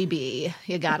 SGB.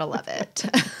 You gotta love it.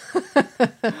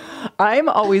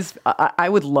 I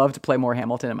would love to play more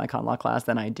Hamilton in my con law class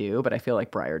than I do, but I feel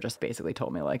like Breyer just basically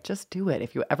told me, like, just do it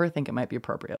if you ever think it might be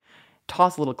appropriate.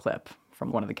 Toss a little clip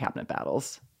from one of the cabinet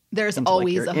battles. There's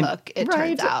always a hook, it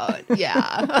turns out.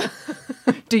 Yeah.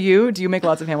 Do you make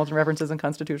lots of Hamilton references in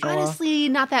constitutional law? Honestly,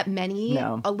 not that many.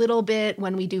 No. A little bit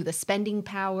when we do the spending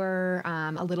power,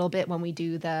 a little bit when we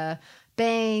do the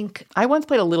bank. I once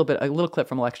played a little clip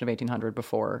from Election of 1800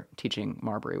 before teaching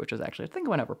Marbury, which was actually, I think it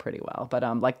went over pretty well. But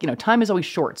time is always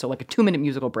short, so like a 2-minute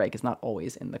musical break is not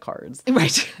always in the cards.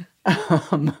 Right.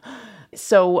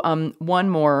 So one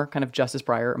more kind of Justice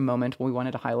Breyer moment we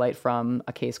wanted to highlight from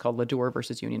a case called Ladure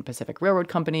versus Union Pacific Railroad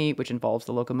Company, which involves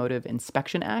the Locomotive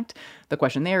Inspection Act. The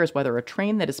question there is whether a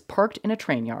train that is parked in a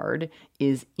train yard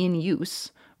is in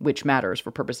use, which matters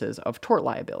for purposes of tort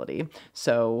liability.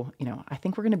 So, I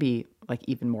think we're going to be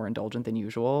even more indulgent than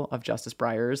usual of Justice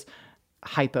Breyer's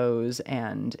hypos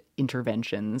and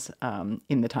interventions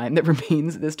in the time that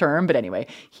remains this term. But anyway,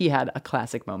 he had a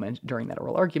classic moment during that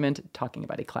oral argument talking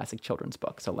about a classic children's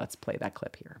book. So let's play that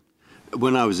clip here.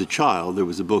 When I was a child, there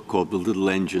was a book called The Little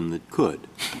Engine That Could.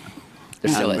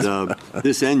 And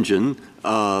this engine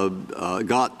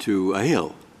got to a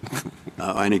hill,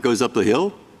 and it goes up the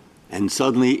hill, and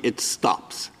suddenly it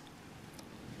stops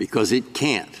because it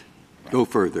can't go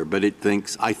further, but it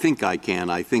thinks, I think I can,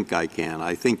 I think I can,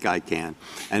 I think I can,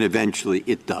 and eventually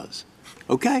it does.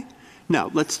 Okay?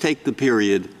 Now, let's take the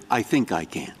period, I think I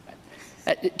can.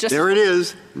 There it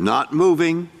is, not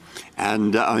moving,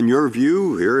 and on your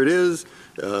view, here it is,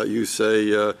 you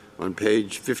say on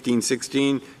page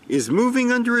 1516, is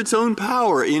moving under its own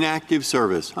power in active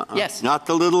service. Yes. Not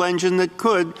the little engine that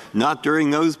could, not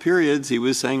during those periods. He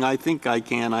was saying, I think I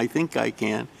can, I think I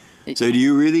can. So do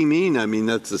you really mean? I mean,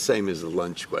 that's the same as the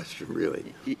lunch question,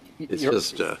 really. It's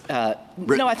just...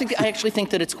 no, I actually think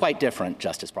that it's quite different,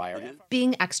 Justice Breyer.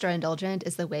 Being extra indulgent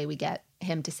is the way we get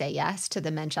him to say yes to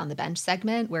the Mensch on the Bench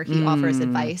segment, where he offers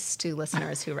advice to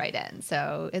listeners who write in.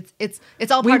 So it's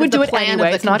all part of the plan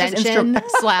of the convention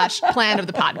 / plan of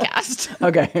the podcast.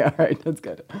 Okay, all right, that's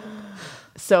good.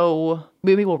 So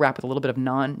maybe we'll wrap with a little bit of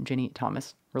non-Ginny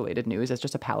Thomas related news as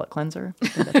just a palate cleanser. I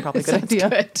think that's probably a good idea.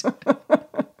 Good.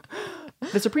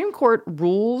 The Supreme Court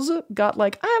rules got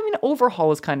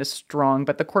overhaul is kind of strong,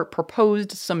 but the court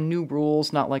proposed some new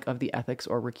rules, not of the ethics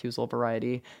or recusal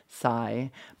variety,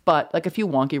 sigh, but a few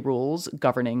wonky rules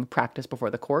governing practice before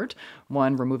the court.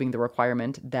 One, removing the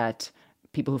requirement that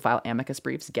people who file amicus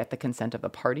briefs get the consent of the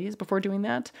parties before doing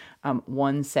that.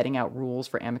 One, setting out rules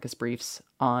for amicus briefs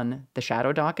on the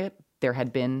shadow docket. There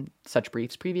had been such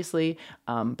briefs previously,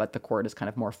 but the court is kind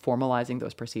of more formalizing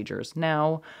those procedures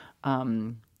now.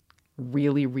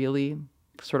 Really, really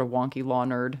sort of wonky law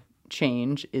nerd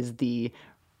change is the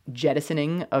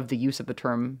jettisoning of the use of the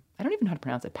term, I don't even know how to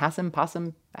pronounce it,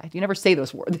 possum. You never say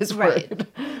this word.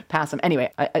 Possum.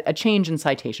 Anyway, a change in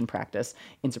citation practice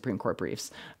in Supreme Court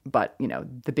briefs. But,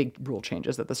 the big rule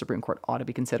changes that the Supreme Court ought to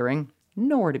be considering,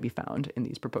 nowhere to be found in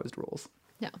these proposed rules.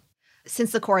 No.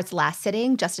 Since the court's last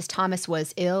sitting, Justice Thomas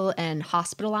was ill and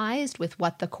hospitalized with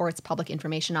what the court's Public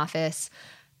Information Office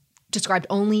described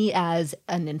only as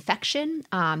an infection.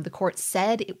 The court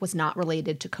said it was not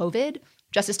related to COVID.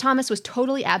 Justice Thomas was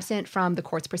totally absent from the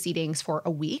court's proceedings for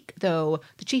a week, though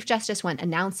the Chief Justice, when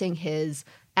announcing his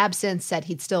absence, said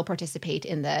he'd still participate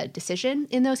in the decision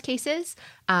in those cases.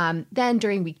 Then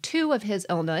during week 2 of his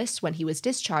illness, when he was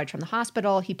discharged from the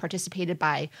hospital, he participated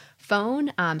by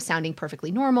phone, sounding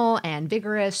perfectly normal and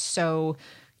vigorous. So,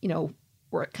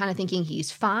 we're kind of thinking he's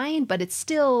fine, but it's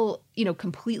still,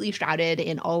 completely shrouded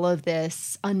in all of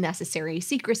this unnecessary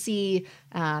secrecy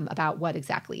about what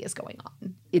exactly is going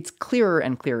on. It's clearer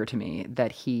and clearer to me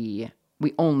that we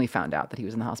only found out that he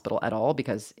was in the hospital at all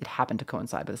because it happened to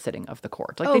coincide with the sitting of the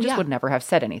court. They just would never have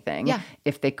said anything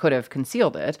if they could have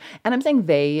concealed it. And I'm saying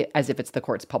they as if it's the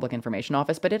court's Public Information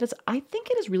Office, but I think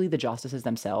it is really the justices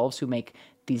themselves who make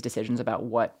these decisions about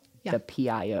what the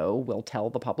PIO will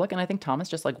tell the public. And I think Thomas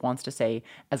just wants to say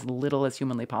as little as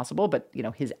humanly possible, but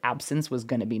his absence was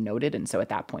going to be noted. And so at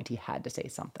that point he had to say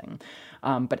something.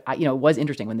 But it was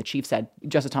interesting when the chief said,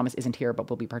 Justice Thomas isn't here, but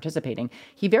will be participating.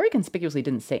 He very conspicuously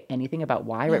didn't say anything about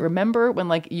why, right? Remember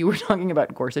when you were talking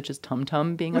about Gorsuch's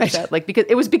tum-tum being upset?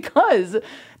 Because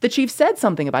the chief said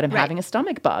something about him having a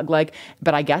stomach bug.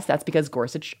 But I guess that's because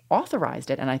Gorsuch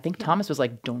authorized it. And I think Thomas was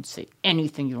don't say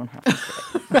anything you don't have to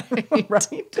say.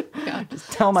 right? Yeah.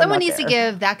 Just tell him someone needs to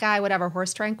give that guy whatever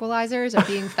horse tranquilizers are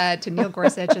being fed to Neil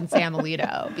Gorsuch and Sam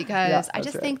Alito, because I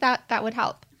just think that would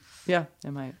help. Yeah,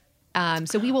 it might.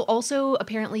 So we will also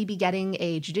apparently be getting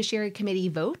a Judiciary Committee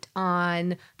vote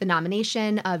on the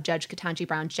nomination of Judge Ketanji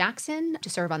Brown Jackson to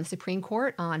serve on the Supreme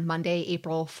Court on Monday,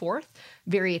 April 4th.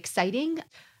 Very exciting.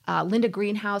 Linda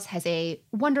Greenhouse has a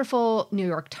wonderful New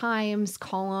York Times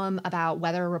column about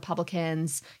whether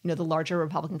Republicans, the larger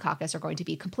Republican caucus, are going to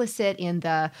be complicit in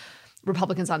the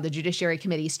Republicans on the Judiciary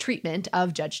Committee's treatment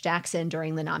of Judge Jackson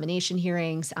during the nomination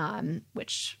hearings,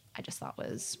 which I just thought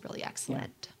was really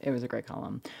excellent. Yeah, it was a great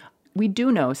column. We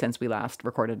do know, since we last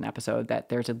recorded an episode, that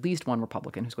there's at least one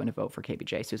Republican who's going to vote for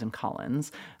KBJ, Susan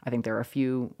Collins. I think there are a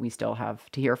few we still have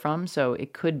to hear from, so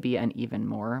it could be an even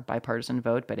more bipartisan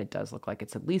vote, but it does look like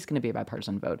it's at least going to be a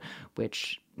bipartisan vote,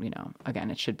 which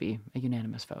again, it should be a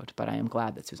unanimous vote. But I am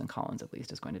glad that Susan Collins, at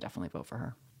least, is going to definitely vote for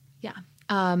her. Yeah.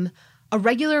 A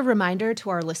regular reminder to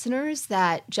our listeners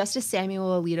that Justice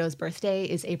Samuel Alito's birthday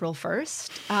is April 1st.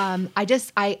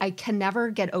 I can never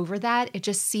get over that. It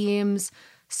just seems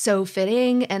so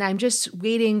fitting. And I'm just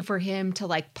waiting for him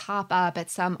to pop up at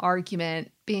some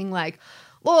argument being like,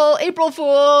 well, April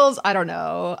Fools, I don't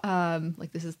know.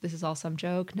 This is all some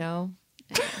joke. No.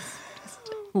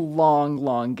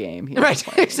 Long game.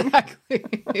 Right, exactly.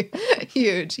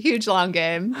 huge, long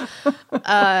game.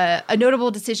 A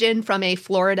notable decision from a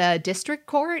Florida district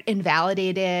court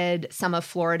invalidated some of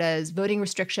Florida's voting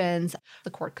restrictions. The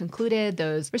court concluded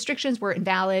those restrictions were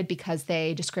invalid because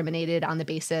they discriminated on the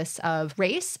basis of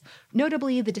race.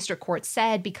 Notably, the district court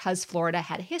said because Florida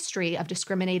had a history of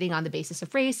discriminating on the basis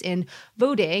of race in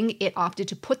voting, it opted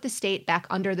to put the state back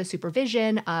under the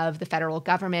supervision of the federal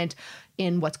government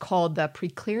in what's called the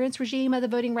preclearance regime of the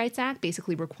Voting Rights Act,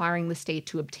 basically requiring the state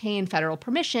to obtain federal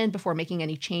permission before making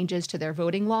any changes to their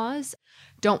voting laws.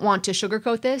 Don't want to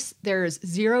sugarcoat this. There's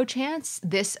zero chance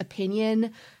this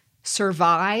opinion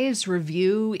survives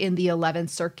review in the 11th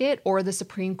Circuit or the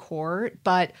Supreme Court,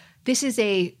 but this is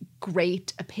a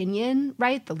great opinion,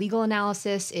 right? The legal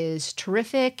analysis is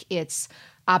terrific. It's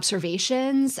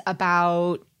observations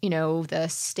about, the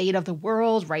state of the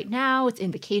world right now. It's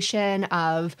invocation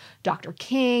of Dr.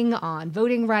 King on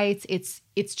voting rights.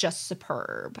 It's just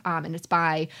superb. And it's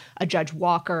by a Judge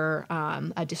Walker,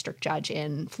 a district judge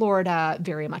in Florida,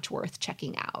 very much worth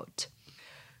checking out.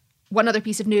 One other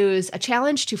piece of news, a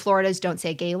challenge to Florida's Don't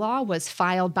Say Gay law was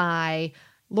filed by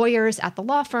lawyers at the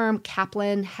law firm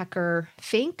Kaplan, Hecker,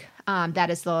 Fink. That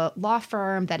is the law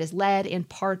firm that is led in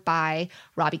part by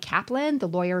Robbie Kaplan, the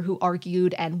lawyer who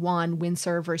argued and won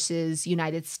Windsor versus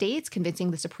United States,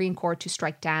 convincing the Supreme Court to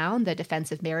strike down the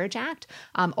Defense of Marriage Act.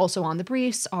 Also on the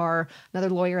briefs are another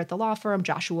lawyer at the law firm,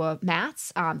 Joshua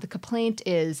Matz. The complaint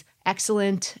is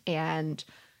excellent and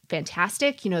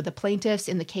fantastic. The plaintiffs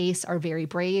in the case are very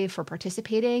brave for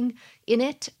participating in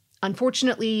it.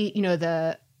 Unfortunately,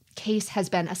 the case has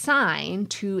been assigned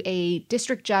to a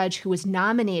district judge who was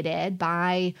nominated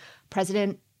by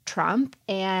President Trump,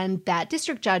 and that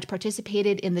district judge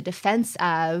participated in the defense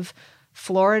of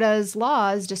Florida's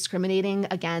laws discriminating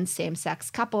against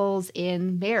same-sex couples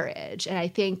in marriage. And I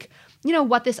think,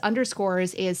 what this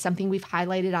underscores is something we've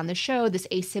highlighted on the show, this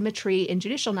asymmetry in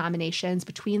judicial nominations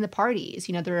between the parties.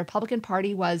 The Republican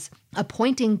Party was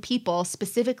appointing people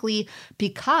specifically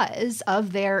because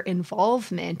of their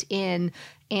involvement in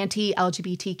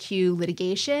anti-LGBTQ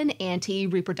litigation,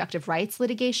 anti-reproductive rights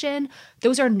litigation.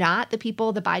 Those are not the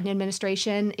people the Biden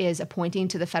administration is appointing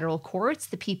to the federal courts.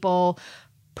 The people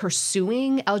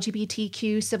pursuing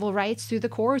LGBTQ civil rights through the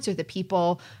courts or the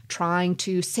people trying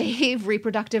to save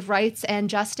reproductive rights and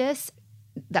justice.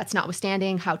 That's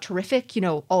notwithstanding how terrific,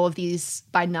 all of these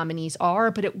Biden nominees are,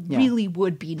 but it really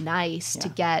would be nice to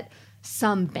get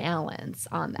some balance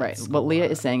on that. Right. score. What Leah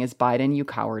is saying is, Biden, you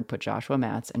coward, put Joshua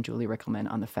Matz and Julie Rickleman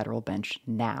on the federal bench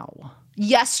now.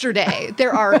 Yesterday,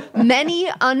 there are many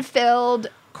unfilled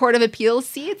Court of Appeals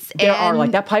seats. There are,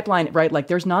 that pipeline, right?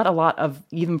 There's not a lot of,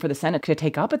 even for the Senate to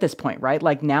take up at this point, right?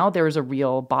 Now there's a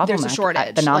real bottleneck There's a shortage.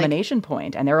 At the nomination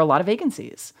point, and there are a lot of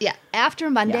vacancies. Yeah. After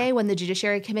Monday, when the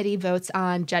Judiciary Committee votes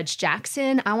on Judge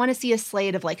Jackson, I want to see a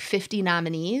slate of 50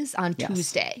 nominees on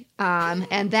Tuesday.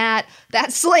 And that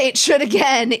slate should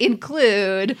again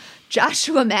include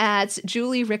Joshua Matz,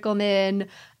 Julie Rickleman,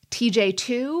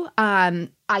 TJ2.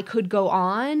 I could go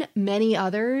on, many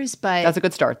others, but that's a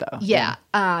good start, though. Yeah.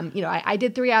 I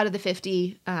did 3 out of the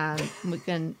 50. We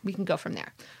can go from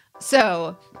there.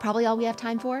 So probably all we have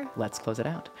time for. Let's close it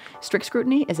out. Strict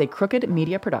Scrutiny is a Crooked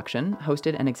Media production,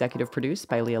 hosted and executive produced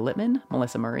by Leah Littman,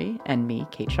 Melissa Murray, and me,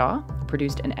 Kate Shaw.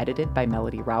 Produced and edited by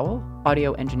Melody Rowell.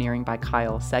 Audio engineering by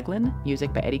Kyle Seglin.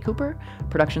 Music by Eddie Cooper.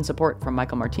 Production support from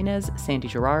Michael Martinez, Sandy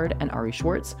Girard, and Ari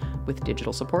Schwartz, with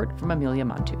digital support from Amelia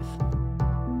Montooth.